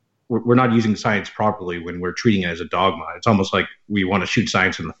we're not using science properly when we're treating it as a dogma. It's almost like we want to shoot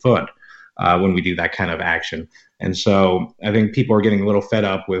science in the foot when we do that kind of action. And so I think people are getting a little fed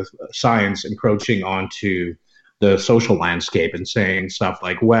up with science encroaching onto the social landscape and saying stuff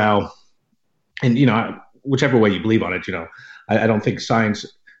like, well, and, whichever way you believe on it, I don't think science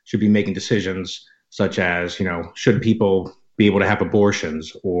should be making decisions such as, should people be able to have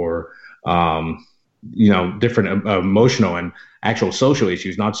abortions or, different emotional and actual social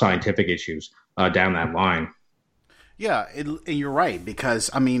issues, not scientific issues down that line. Yeah, and you're right, because,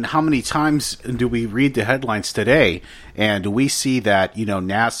 how many times do we read the headlines today, and we see that,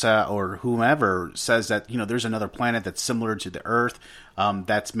 NASA or whomever says that, there's another planet that's similar to the Earth,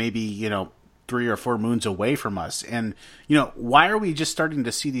 that's maybe, 3 or 4 moons away from us. And, why are we just starting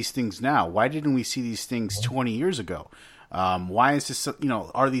to see these things now? Why didn't we see these things 20 years ago? Why is this,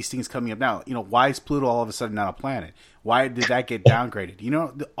 are these things coming up now? Why is Pluto all of a sudden not a planet? Why did that get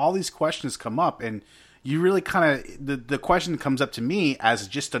downgraded? All these questions come up, and you really kind of, the question comes up to me as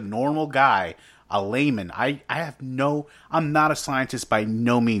just a normal guy, a layman. I'm not a scientist by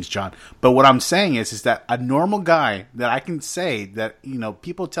no means, John. But what I'm saying is that a normal guy that I can say that,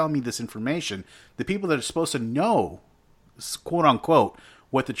 people tell me this information, the people that are supposed to know, quote unquote,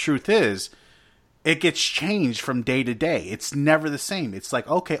 what the truth is, it gets changed from day to day. It's never the same. It's like,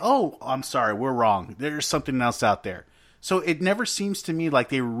 okay, I'm sorry, we're wrong. There's something else out there. So it never seems to me like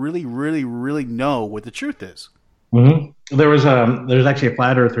they really, really, really know what the truth is. Mm-hmm. There's actually a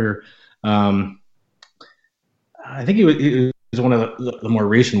flat earther. I think he was one of the more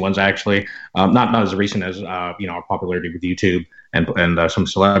recent ones, actually. Not as recent as our popularity with YouTube and some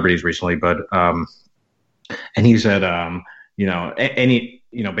celebrities recently, but and he said any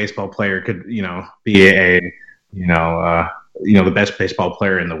baseball player could be the best baseball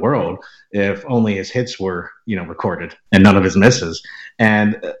player in the world if only his hits were recorded and none of his misses.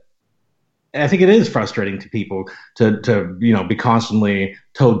 And I think it is frustrating to people to be constantly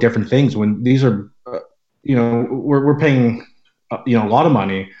told different things when these are we're paying a lot of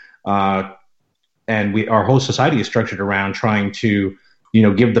money, and our whole society is structured around trying to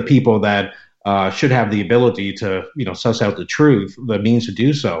give the people that should have the ability to suss out the truth the means to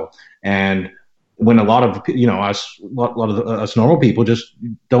do so. And when a lot of us normal people just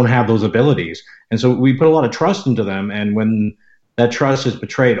don't have those abilities, and so we put a lot of trust into them, and when that trust is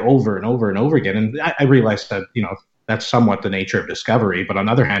betrayed over and over and over again, and I realize that that's somewhat the nature of discovery, but on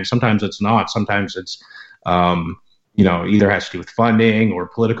the other hand, sometimes it's not. Sometimes it's either has to do with funding or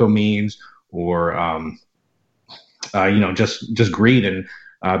political means, or just greed and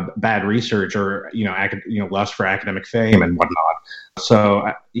bad research, or lust for academic fame and whatnot.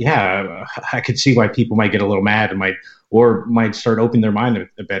 So I could see why people might get a little mad and might start opening their mind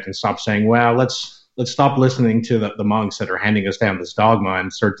a bit and stop saying, well, let's stop listening to the monks that are handing us down this dogma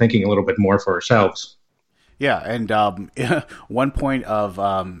and start thinking a little bit more for ourselves. Yeah, and one point of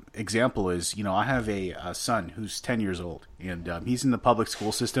example is, I have a son who's 10 years old, and he's in the public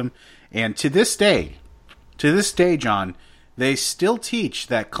school system, and to this day, John, they still teach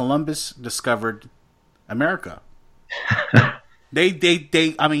that Columbus discovered America.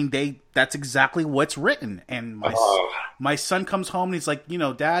 That's exactly what's written. And my son comes home and he's like,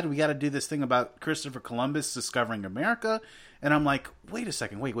 Dad, we got to do this thing about Christopher Columbus discovering America. And I'm like, wait a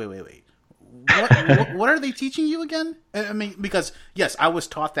second, wait. What are they teaching you again? I mean, because yes, I was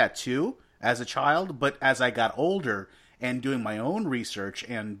taught that too as a child, but as I got older and doing my own research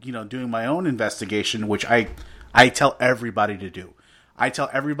and, doing my own investigation, which I tell everybody to do. I tell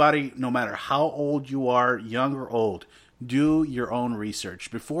everybody, no matter how old you are, young or old, do your own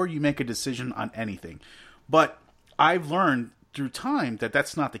research before you make a decision on anything. But I've learned through time that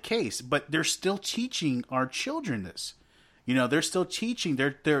that's not the case, but they're still teaching our children this. They're still teaching,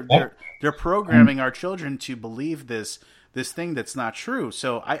 they're programming our children to believe this thing that's not true.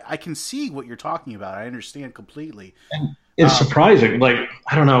 So I can see what you're talking about. I understand completely. It's surprising. Like,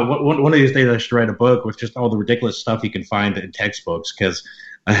 I don't know, one of these days I should write a book with just all the ridiculous stuff you can find in textbooks, because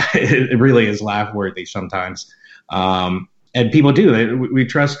it really is laugh-worthy sometimes. And people do. We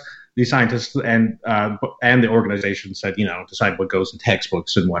trust these scientists and the organizations that, decide what goes in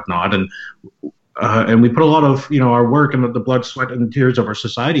textbooks and whatnot. And we put a lot of, our work and the blood, sweat, and tears of our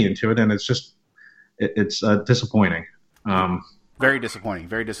society into it. And it's just, it's disappointing. Very disappointing.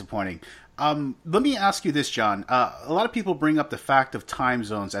 Very disappointing. Let me ask you this, John. A lot of people bring up the fact of time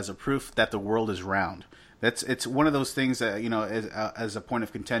zones as a proof that the world is round. It's one of those things that, as a point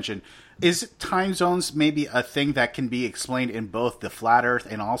of contention. Is time zones maybe a thing that can be explained in both the flat Earth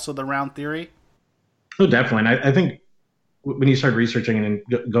and also the round theory? Oh, definitely. And I think when you start researching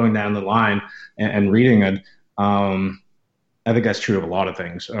and going down the line and reading it, I think that's true of a lot of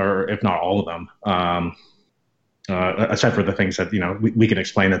things, or if not all of them. Except for the things that we can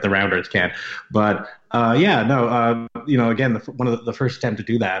explain that the round Earth can't. But again, one of the first attempt to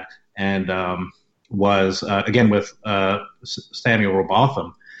do that, and was again with Samuel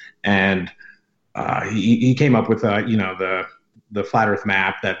Rowbotham, and he came up with the flat Earth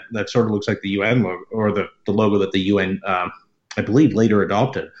map that sort of looks like the UN logo, or the logo that the UN I believe later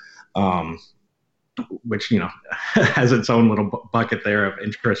adopted. Which has its own little bucket there of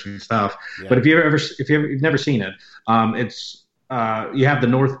interesting stuff. Yeah. But if you've never seen it, it's you have the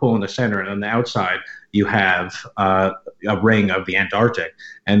North Pole in the center, and on the outside you have a ring of the Antarctic,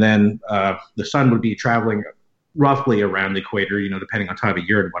 and then the sun would be traveling roughly around the equator, depending on time of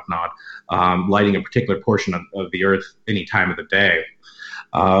year and whatnot, lighting a particular portion of the Earth any time of the day.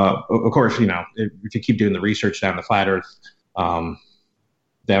 Of course, if you keep doing the research down the flat Earth.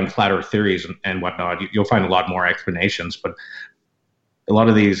 Down flat Earth theories and whatnot, you'll find a lot more explanations. But a lot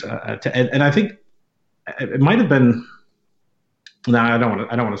of these, and I think it might have been. No, I don't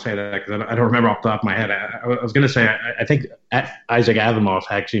want to say that because I don't remember off the top of my head. I was going to say I think Isaac Asimov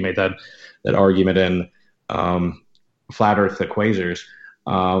actually made that argument in flat Earth quasars,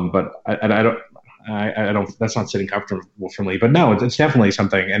 but I don't. That's not sitting comfortable for me. But no, it's definitely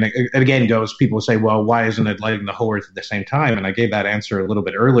something. And it again goes. People say, well, why isn't it lighting the whole Earth at the same time? And I gave that answer a little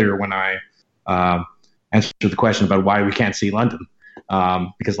bit earlier when I answer the question about why we can't see London,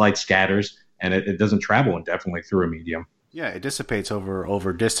 because light scatters and it doesn't travel indefinitely through a medium. Yeah, it dissipates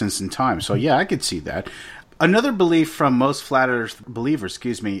over distance and time. So yeah, I could see that. Another belief from most flat Earth believers,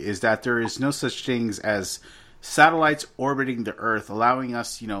 is that there is no such things as satellites orbiting the Earth, allowing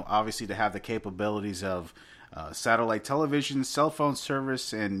us, obviously to have the capabilities of satellite television, cell phone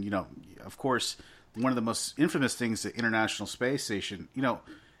service, and, of course, one of the most infamous things, the International Space Station.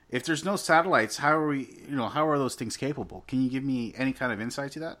 If there's no satellites, how are those things capable? Can you give me any kind of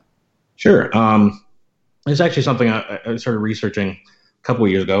insight to that? Sure. It's actually something I started researching a couple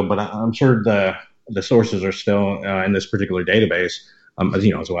of years ago, but I'm sure the sources are still in this particular database,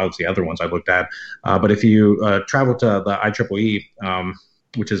 as well as the other ones I looked at. But if you travel to the IEEE,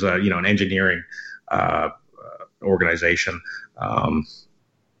 which is an engineering organization,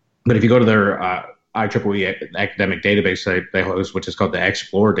 but if you go to their IEEE academic database they host, which is called the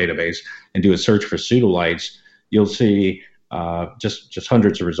Explorer database, and do a search for pseudolights, you'll see just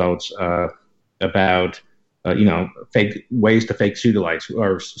hundreds of results about fake ways to fake pseudolights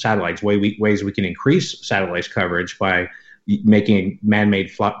or satellites, ways we can increase satellites coverage by making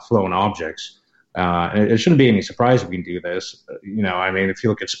man-made flown objects. And it shouldn't be any surprise if we can do this. If you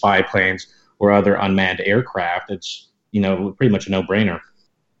look at spy planes or other unmanned aircraft, it's pretty much a no-brainer.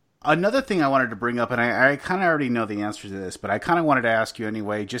 Another thing I wanted to bring up, and I kind of already know the answer to this, but I kind of wanted to ask you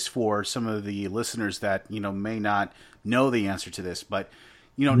anyway, just for some of the listeners that may not know the answer to this, but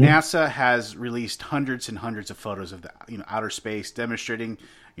NASA has released hundreds and hundreds of photos of the outer space, demonstrating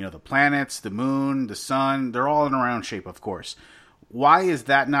the planets, the moon, the sun. They're all in a round shape, of course. Why is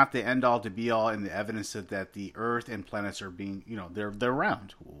that not the end all to be all in the evidence that the Earth and planets are being they're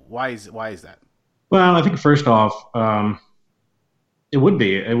round? Why is that? Well, I think first off, it would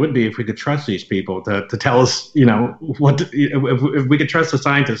be if we could trust these people to tell us if we could trust the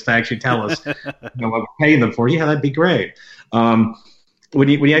scientists to actually tell us what we're paying them for. Yeah, that'd be great. When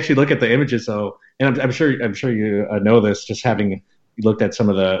you actually look at the images, though, and I'm sure you know this, just having looked at some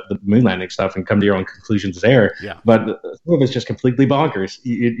of the moon landing stuff and come to your own conclusions there. Yeah. But some of it's just completely bonkers.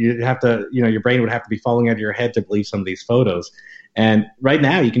 You have to, your brain would have to be falling out of your head to believe some of these photos. And right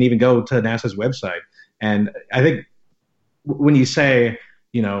now, you can even go to NASA's website, and I think when you say,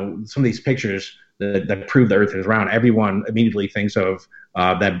 some of these pictures that prove the Earth is round, everyone immediately thinks of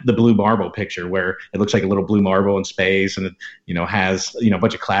the blue marble picture where it looks like a little blue marble in space, and it has a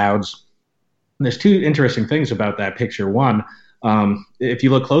bunch of clouds. And there's two interesting things about that picture. One, if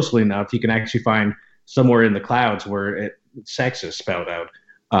you look closely enough, you can actually find somewhere in the clouds where sex is spelled out,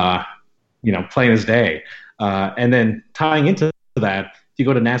 plain as day. And then tying into that, if you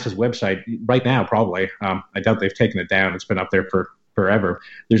go to NASA's website right now, probably, I doubt they've taken it down. It's been up there for forever.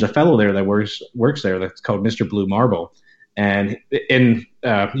 There's a fellow there that works there that's called Mr. Blue Marble. And if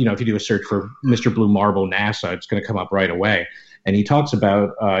you do a search for Mr. Blue Marble NASA, it's going to come up right away. And he talks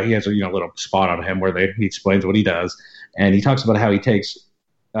about, he has a little spot on him where he explains what he does. And he talks about how he takes,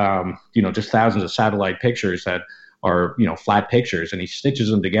 just thousands of satellite pictures that are, flat pictures, and he stitches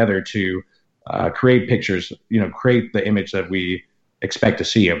them together to create pictures, create the image that we expect to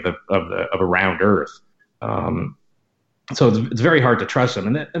see of a round Earth. So it's very hard to trust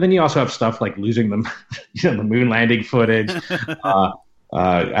them. And then you also have stuff like losing them, the moon landing footage,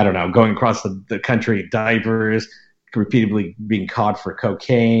 I don't know, going across the country in diapers, repeatedly being caught for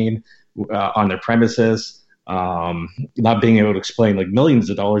cocaine on their premises, not being able to explain like millions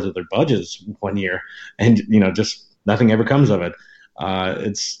of dollars of their budgets one year, and just nothing ever comes of it.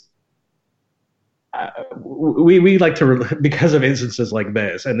 We like to, because of instances like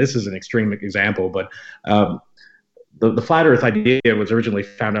this, and this is an extreme example, but the flat Earth idea was originally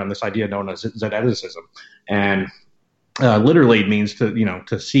founded on this idea known as Zeticism, and literally it means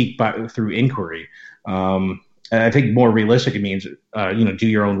to seek through inquiry. And I think more realistic, it means, do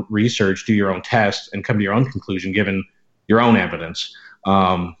your own research, do your own tests, and come to your own conclusion given your own evidence.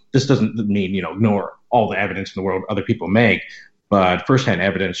 This doesn't mean, ignore all the evidence in the world other people make, but firsthand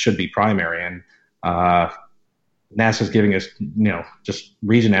evidence should be primary. And NASA's giving us, just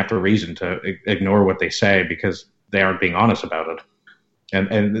reason after reason to ignore what they say because they aren't being honest about it.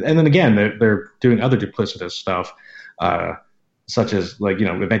 And then again, they're doing other duplicitous stuff, such as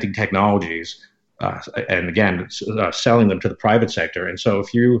inventing technologies, and again, selling them to the private sector. And so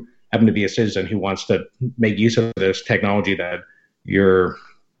if you happen to be a citizen who wants to make use of this technology that your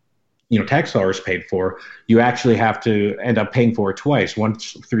tax dollars paid for, you actually have to end up paying for it twice,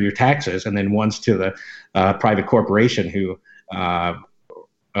 once through your taxes and then once to the private corporation who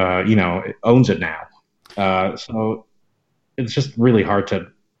owns it now. So it's just really hard to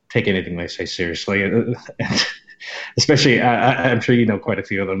take anything they say seriously. Especially, I'm sure you know quite a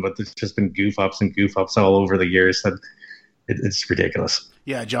few of them, but there's just been goof ups and goof ups all over the years, and it's ridiculous.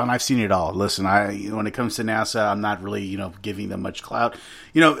 Yeah, John, I've seen it all. Listen, when it comes to NASA, I'm not really, giving them much clout.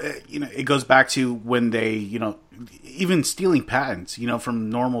 It goes back to when they, even stealing patents, from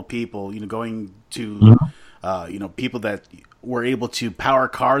normal people, going to, people that were able to power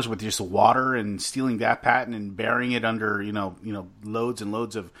cars with just water and stealing that patent and burying it under, loads and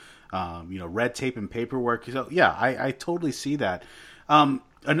loads of, red tape and paperwork. So yeah, I totally see that.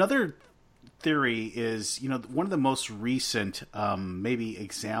 Another theory is, one of the most recent maybe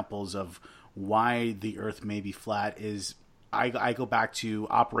examples of why the Earth may be flat is I go back to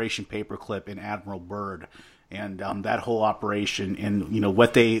Operation Paperclip and Admiral Byrd and that whole operation and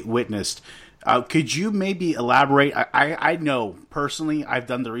what they witnessed. Could you maybe elaborate? I know personally, I've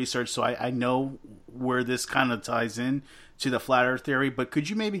done the research, so I know where this kind of ties in to the flat Earth theory. But could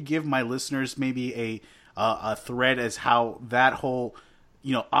you maybe give my listeners maybe a thread as how that whole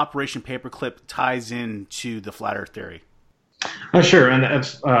Operation Paperclip ties into the flat Earth theory? Oh, sure, and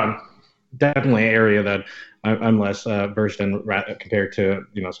that's definitely an area that I'm less versed in compared to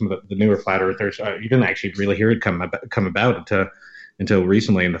some of the newer flat Earthers. You didn't actually really hear it come about until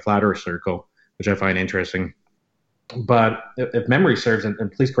recently in the flat Earth circle, which I find interesting. But if memory serves,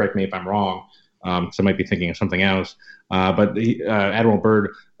 and please correct me if I'm wrong, so I might be thinking of something else. But Admiral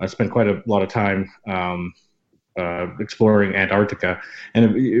Byrd spent quite a lot of time exploring Antarctica,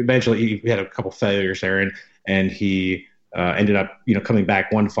 and eventually he had a couple failures there, and he ended up coming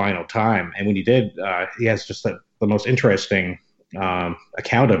back one final time. And when he did, he has just the most interesting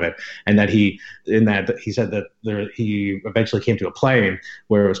account of it, and that he said that he eventually came to a plane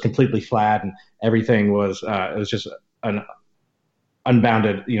where it was completely flat and everything was it was just an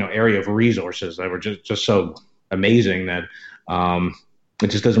unbounded area of resources that were just so amazing that it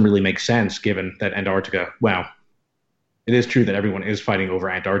just doesn't really make sense given that Antarctica, well, it is true that everyone is fighting over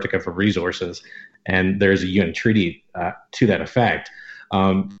Antarctica for resources, and there's a UN treaty to that effect.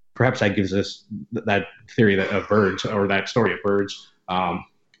 Perhaps that gives us that theory of Byrd's, or that story of Byrd's, and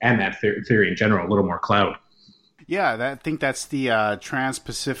that theory in general, a little more clout. Yeah, I think that's the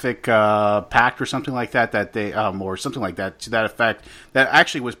Trans-Pacific Pact or something like that. That they or something like that to that effect. That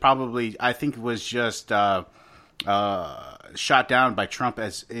actually was probably, I think, it was just shot down by Trump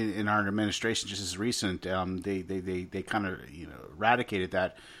as in our administration, just as recent. They kind of eradicated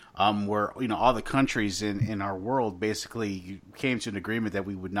that. Where all the countries in our world basically came to an agreement that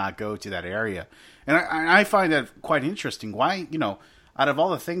we would not go to that area, and I find that quite interesting. Why, out of all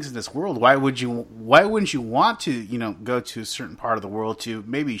the things in this world, why wouldn't you want to go to a certain part of the world to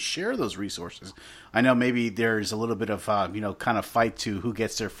maybe share those resources? I know maybe there's a little bit of kind of fight to who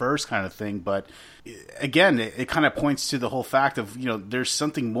gets there first kind of thing, but again, it kind of points to the whole fact of there's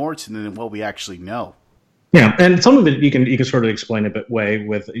something more to than what we actually know. Yeah, and some of it you can sort of explain a bit away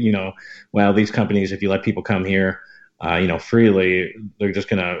with well, these companies, if you let people come here freely, they're just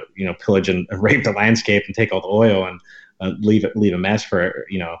gonna pillage and rape the landscape and take all the oil and leave a mess for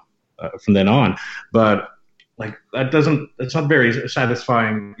from then on. But like it's not very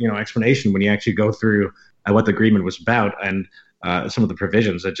satisfying explanation when you actually go through what the agreement was about and some of the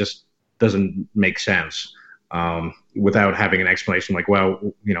provisions. That just doesn't make sense. Without having an explanation like, well,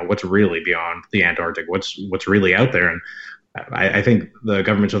 what's really beyond the Antarctic, what's really out there. And I think the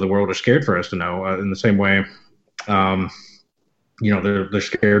governments of the world are scared for us to know in the same way, they're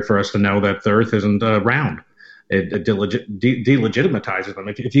scared for us to know that the Earth isn't round. It delegitimizes them.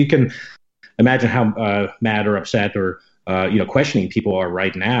 If you can imagine how mad or upset or, questioning people are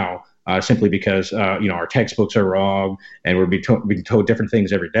right now, simply because our textbooks are wrong and we're being told different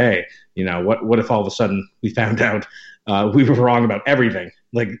things every day. What if all of a sudden we found out we were wrong about everything?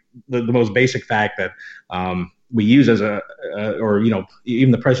 Like the most basic fact that we use as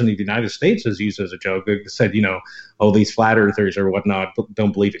even the president of the United States has used as a joke. They said, these flat earthers or whatnot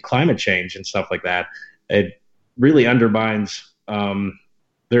don't believe in climate change and stuff like that. It really undermines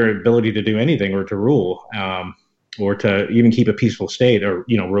their ability to do anything or to rule. Or to even keep a peaceful state, or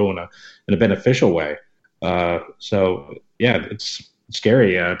rule in a beneficial way. So yeah, it's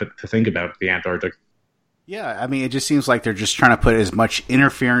scary to think about the Antarctic. Yeah, I mean, it just seems like they're just trying to put as much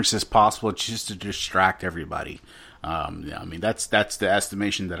interference as possible just to distract everybody. I mean, that's the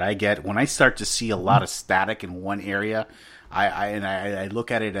estimation that I get when I start to see a lot of static in one area. I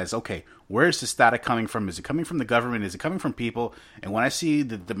look at it as, okay, where is the static coming from? Is it coming from the government? Is it coming from people? And when I see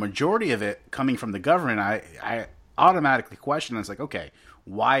the majority of it coming from the government, I automatically question. It's like, okay,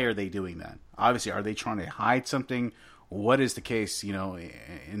 why are they doing that? Obviously, are they trying to hide something, what is the case,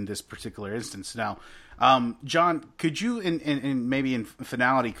 in this particular instance. Now, John, could you, in maybe in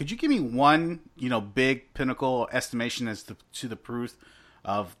finality, could you give me one, big pinnacle estimation as to the truth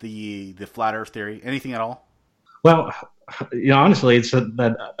of the flat Earth theory? Anything at all? Well, honestly, it's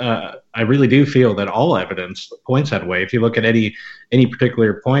that I really do feel that all evidence points that way. If you look at any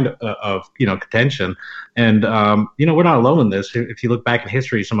particular point of contention, and we're not alone in this. If you look back in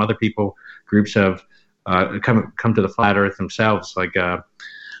history, some other groups have come to the flat Earth themselves, like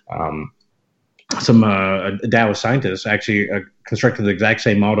some Taoist scientists actually constructed the exact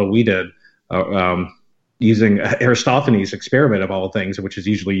same model we did, using Aristophanes' experiment of all things, which is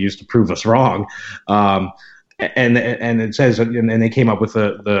usually used to prove us wrong. And it says, and they came up with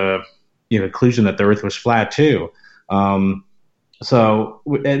the conclusion that the Earth was flat too. So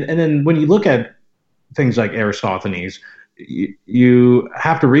then when you look at things like Aristophanes, you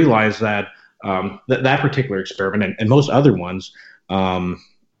have to realize that that particular experiment and most other ones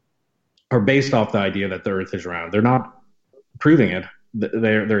are based off the idea that the Earth is round. They're not proving it;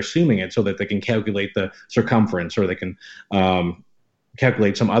 they're assuming it so that they can calculate the circumference, or they can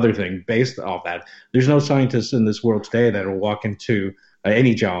calculate some other thing based off that. There's no scientists in this world today that will walk into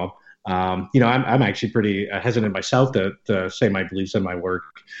any job. I'm actually pretty hesitant myself to say my beliefs in my work,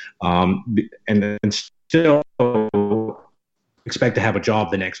 and still expect to have a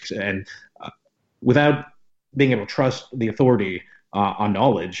job the next, and without being able to trust the authority on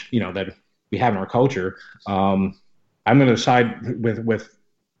knowledge, that we have in our culture. I'm going to side with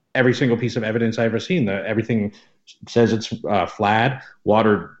every single piece of evidence I've ever seen. That everything says it's flat.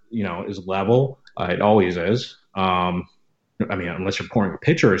 Water, is level. It always is. Unless you're pouring a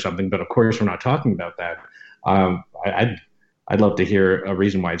pitcher or something, but of course we're not talking about that. I'd love to hear a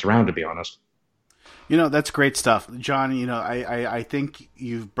reason why it's round, to be honest. That's great stuff, John. I think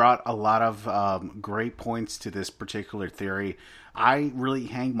you've brought a lot of great points to this particular theory. I really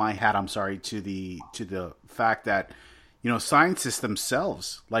hang my hat, to the fact that, scientists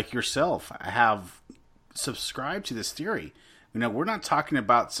themselves, like yourself, have subscribed to this theory. We're not talking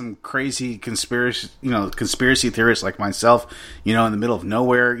about some crazy conspiracy theorists like myself, in the middle of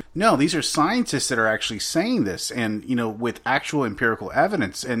nowhere. No, these are scientists that are actually saying this, and, with actual empirical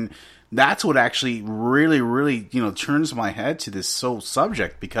evidence. And that's what actually really, really, turns my head to this whole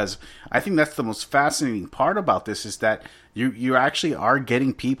subject, because I think that's the most fascinating part about this, is that you actually are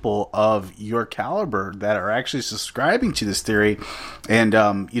getting people of your caliber that are actually subscribing to this theory and,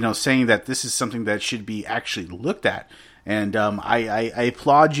 saying that this is something that should be actually looked at. And I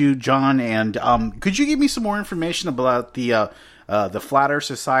applaud you, John. And could you give me some more information about the Flat Earth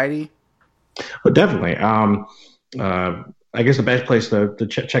Society? Well, definitely. I guess the best place to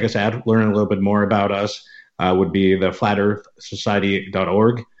check us out, learn a little bit more about us, would be the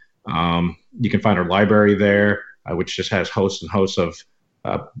flatearthsociety.org. You can find our library there, which just has hosts and hosts of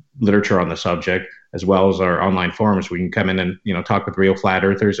literature on the subject, as well as our online forums. We can come in and talk with real flat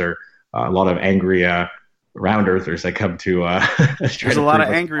earthers, or a lot of angry round earthers that come to. There's a lot of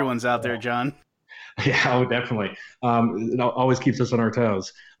angry ones out there, John. Yeah, definitely. It always keeps us on our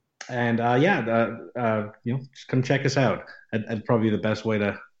toes. And just come check us out. That'd probably be the best way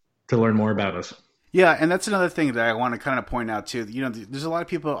to learn more about us. Yeah, and that's another thing that I want to kind of point out too. There's a lot of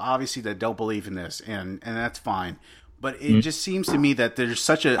people obviously that don't believe in this, and that's fine. But it just seems to me that there's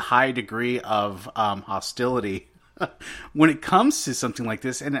such a high degree of hostility when it comes to something like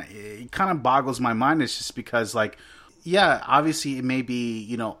this, and it kind of boggles my mind. It's just because, obviously it may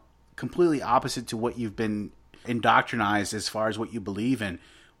be completely opposite to what you've been indoctrinized as far as what you believe in,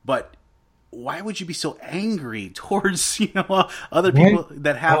 but why would you be so angry towards other people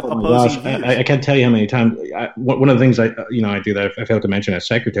that have opposing views? I can't tell you how many times. One of the things I do that I failed to mention as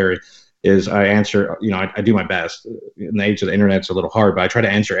secretary is I answer. I do my best. In the age of the internet, it's a little hard, but I try to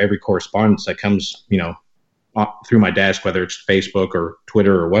answer every correspondence that comes through my desk, whether it's Facebook or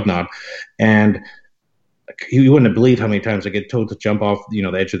Twitter or whatnot. And you wouldn't believe how many times I get told to jump off the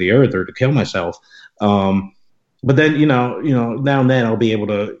edge of the earth or to kill myself. But then now and then I'll be able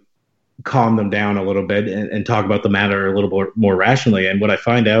to calm them down a little bit and talk about the matter a little more rationally. And what I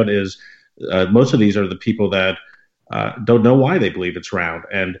find out is most of these are the people that don't know why they believe it's round,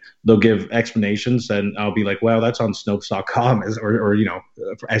 and they'll give explanations, and I'll be like, well, that's on Snopes.com or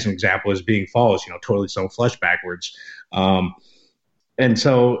as an example, as being false, totally so flush backwards. And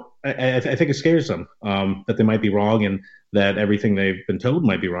so I think it scares them that they might be wrong, and that everything they've been told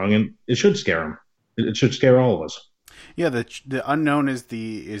might be wrong, and it should scare them. It should scare all of us. Yeah, the unknown is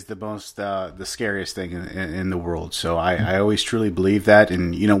the most the scariest thing in the world. So I always truly believe that.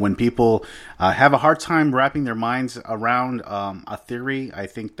 And when people have a hard time wrapping their minds around a theory, I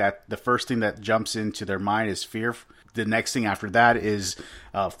think that the first thing that jumps into their mind is fear. the next thing after that is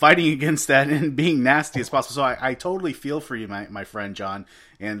fighting against that and being nasty as possible. So I totally feel for you, my friend John.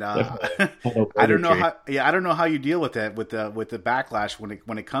 And I don't know how you deal with that with the backlash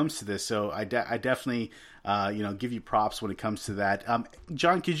when it comes to this. So I definitely give you props when it comes to that.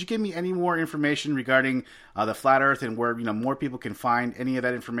 John, could you give me any more information regarding the Flat Earth and where more people can find any of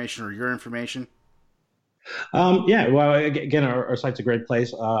that information or your information? Yeah, well, again, our site's a great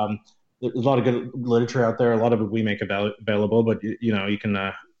place. There's a lot of good literature out there. A lot of it we make available, but you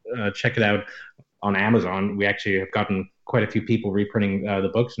can check it out on Amazon. We actually have gotten quite a few people reprinting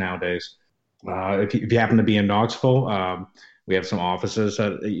the books nowadays. If you happen to be in Knoxville, we have some offices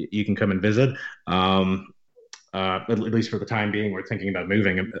that you can come and visit. At least for the time being, we're thinking about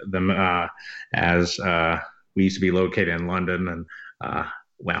moving them as we used to be located in London, and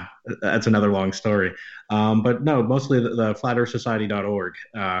well, that's another long story. But no, mostly the flatearthsociety.org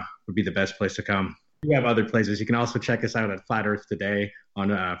would be the best place to come. We have other places. You can also check us out at Flat Earth Today on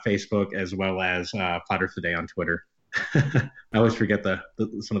Facebook, as well as Flat Earth Today on Twitter. I always forget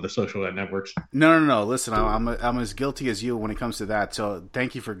some of the social networks. No. Listen, I'm as guilty as you when it comes to that. So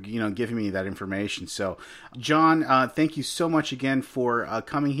thank you for giving me that information. So, John, thank you so much again for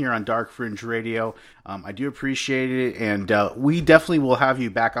coming here on Dark Fringe Radio. I do appreciate it, and we definitely will have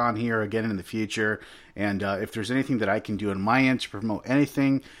you back on here again in the future. And if there's anything that I can do on my end to promote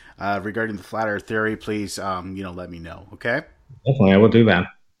anything regarding the Flat Earth theory, please let me know. Okay? Definitely, I will do that.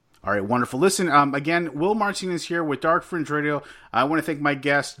 All right, wonderful. Listen, again, Will Martinez here with Dark Fringe Radio. I want to thank my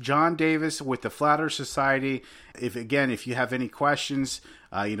guest, John Davis, with the Flat Earth Society. If you have any questions,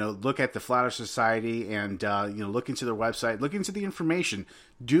 look at the Flat Earth Society and, look into their website, look into the information,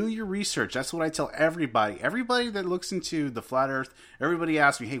 do your research. That's what I tell everybody. Everybody that looks into the Flat Earth, everybody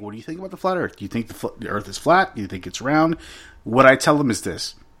asks me, hey, what do you think about the Flat Earth? Do you think the Earth is flat? Do you think it's round? What I tell them is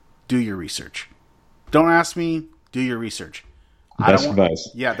this: do your research. Don't ask me, do your research. Best advice.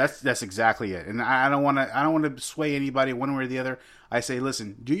 Yeah, that's exactly it. And I don't want to sway anybody one way or the other. I say,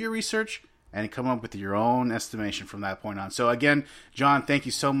 listen, do your research and come up with your own estimation from that point on. So again, John, thank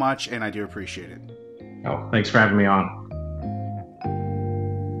you so much, and I do appreciate it. Oh, thanks for having me on.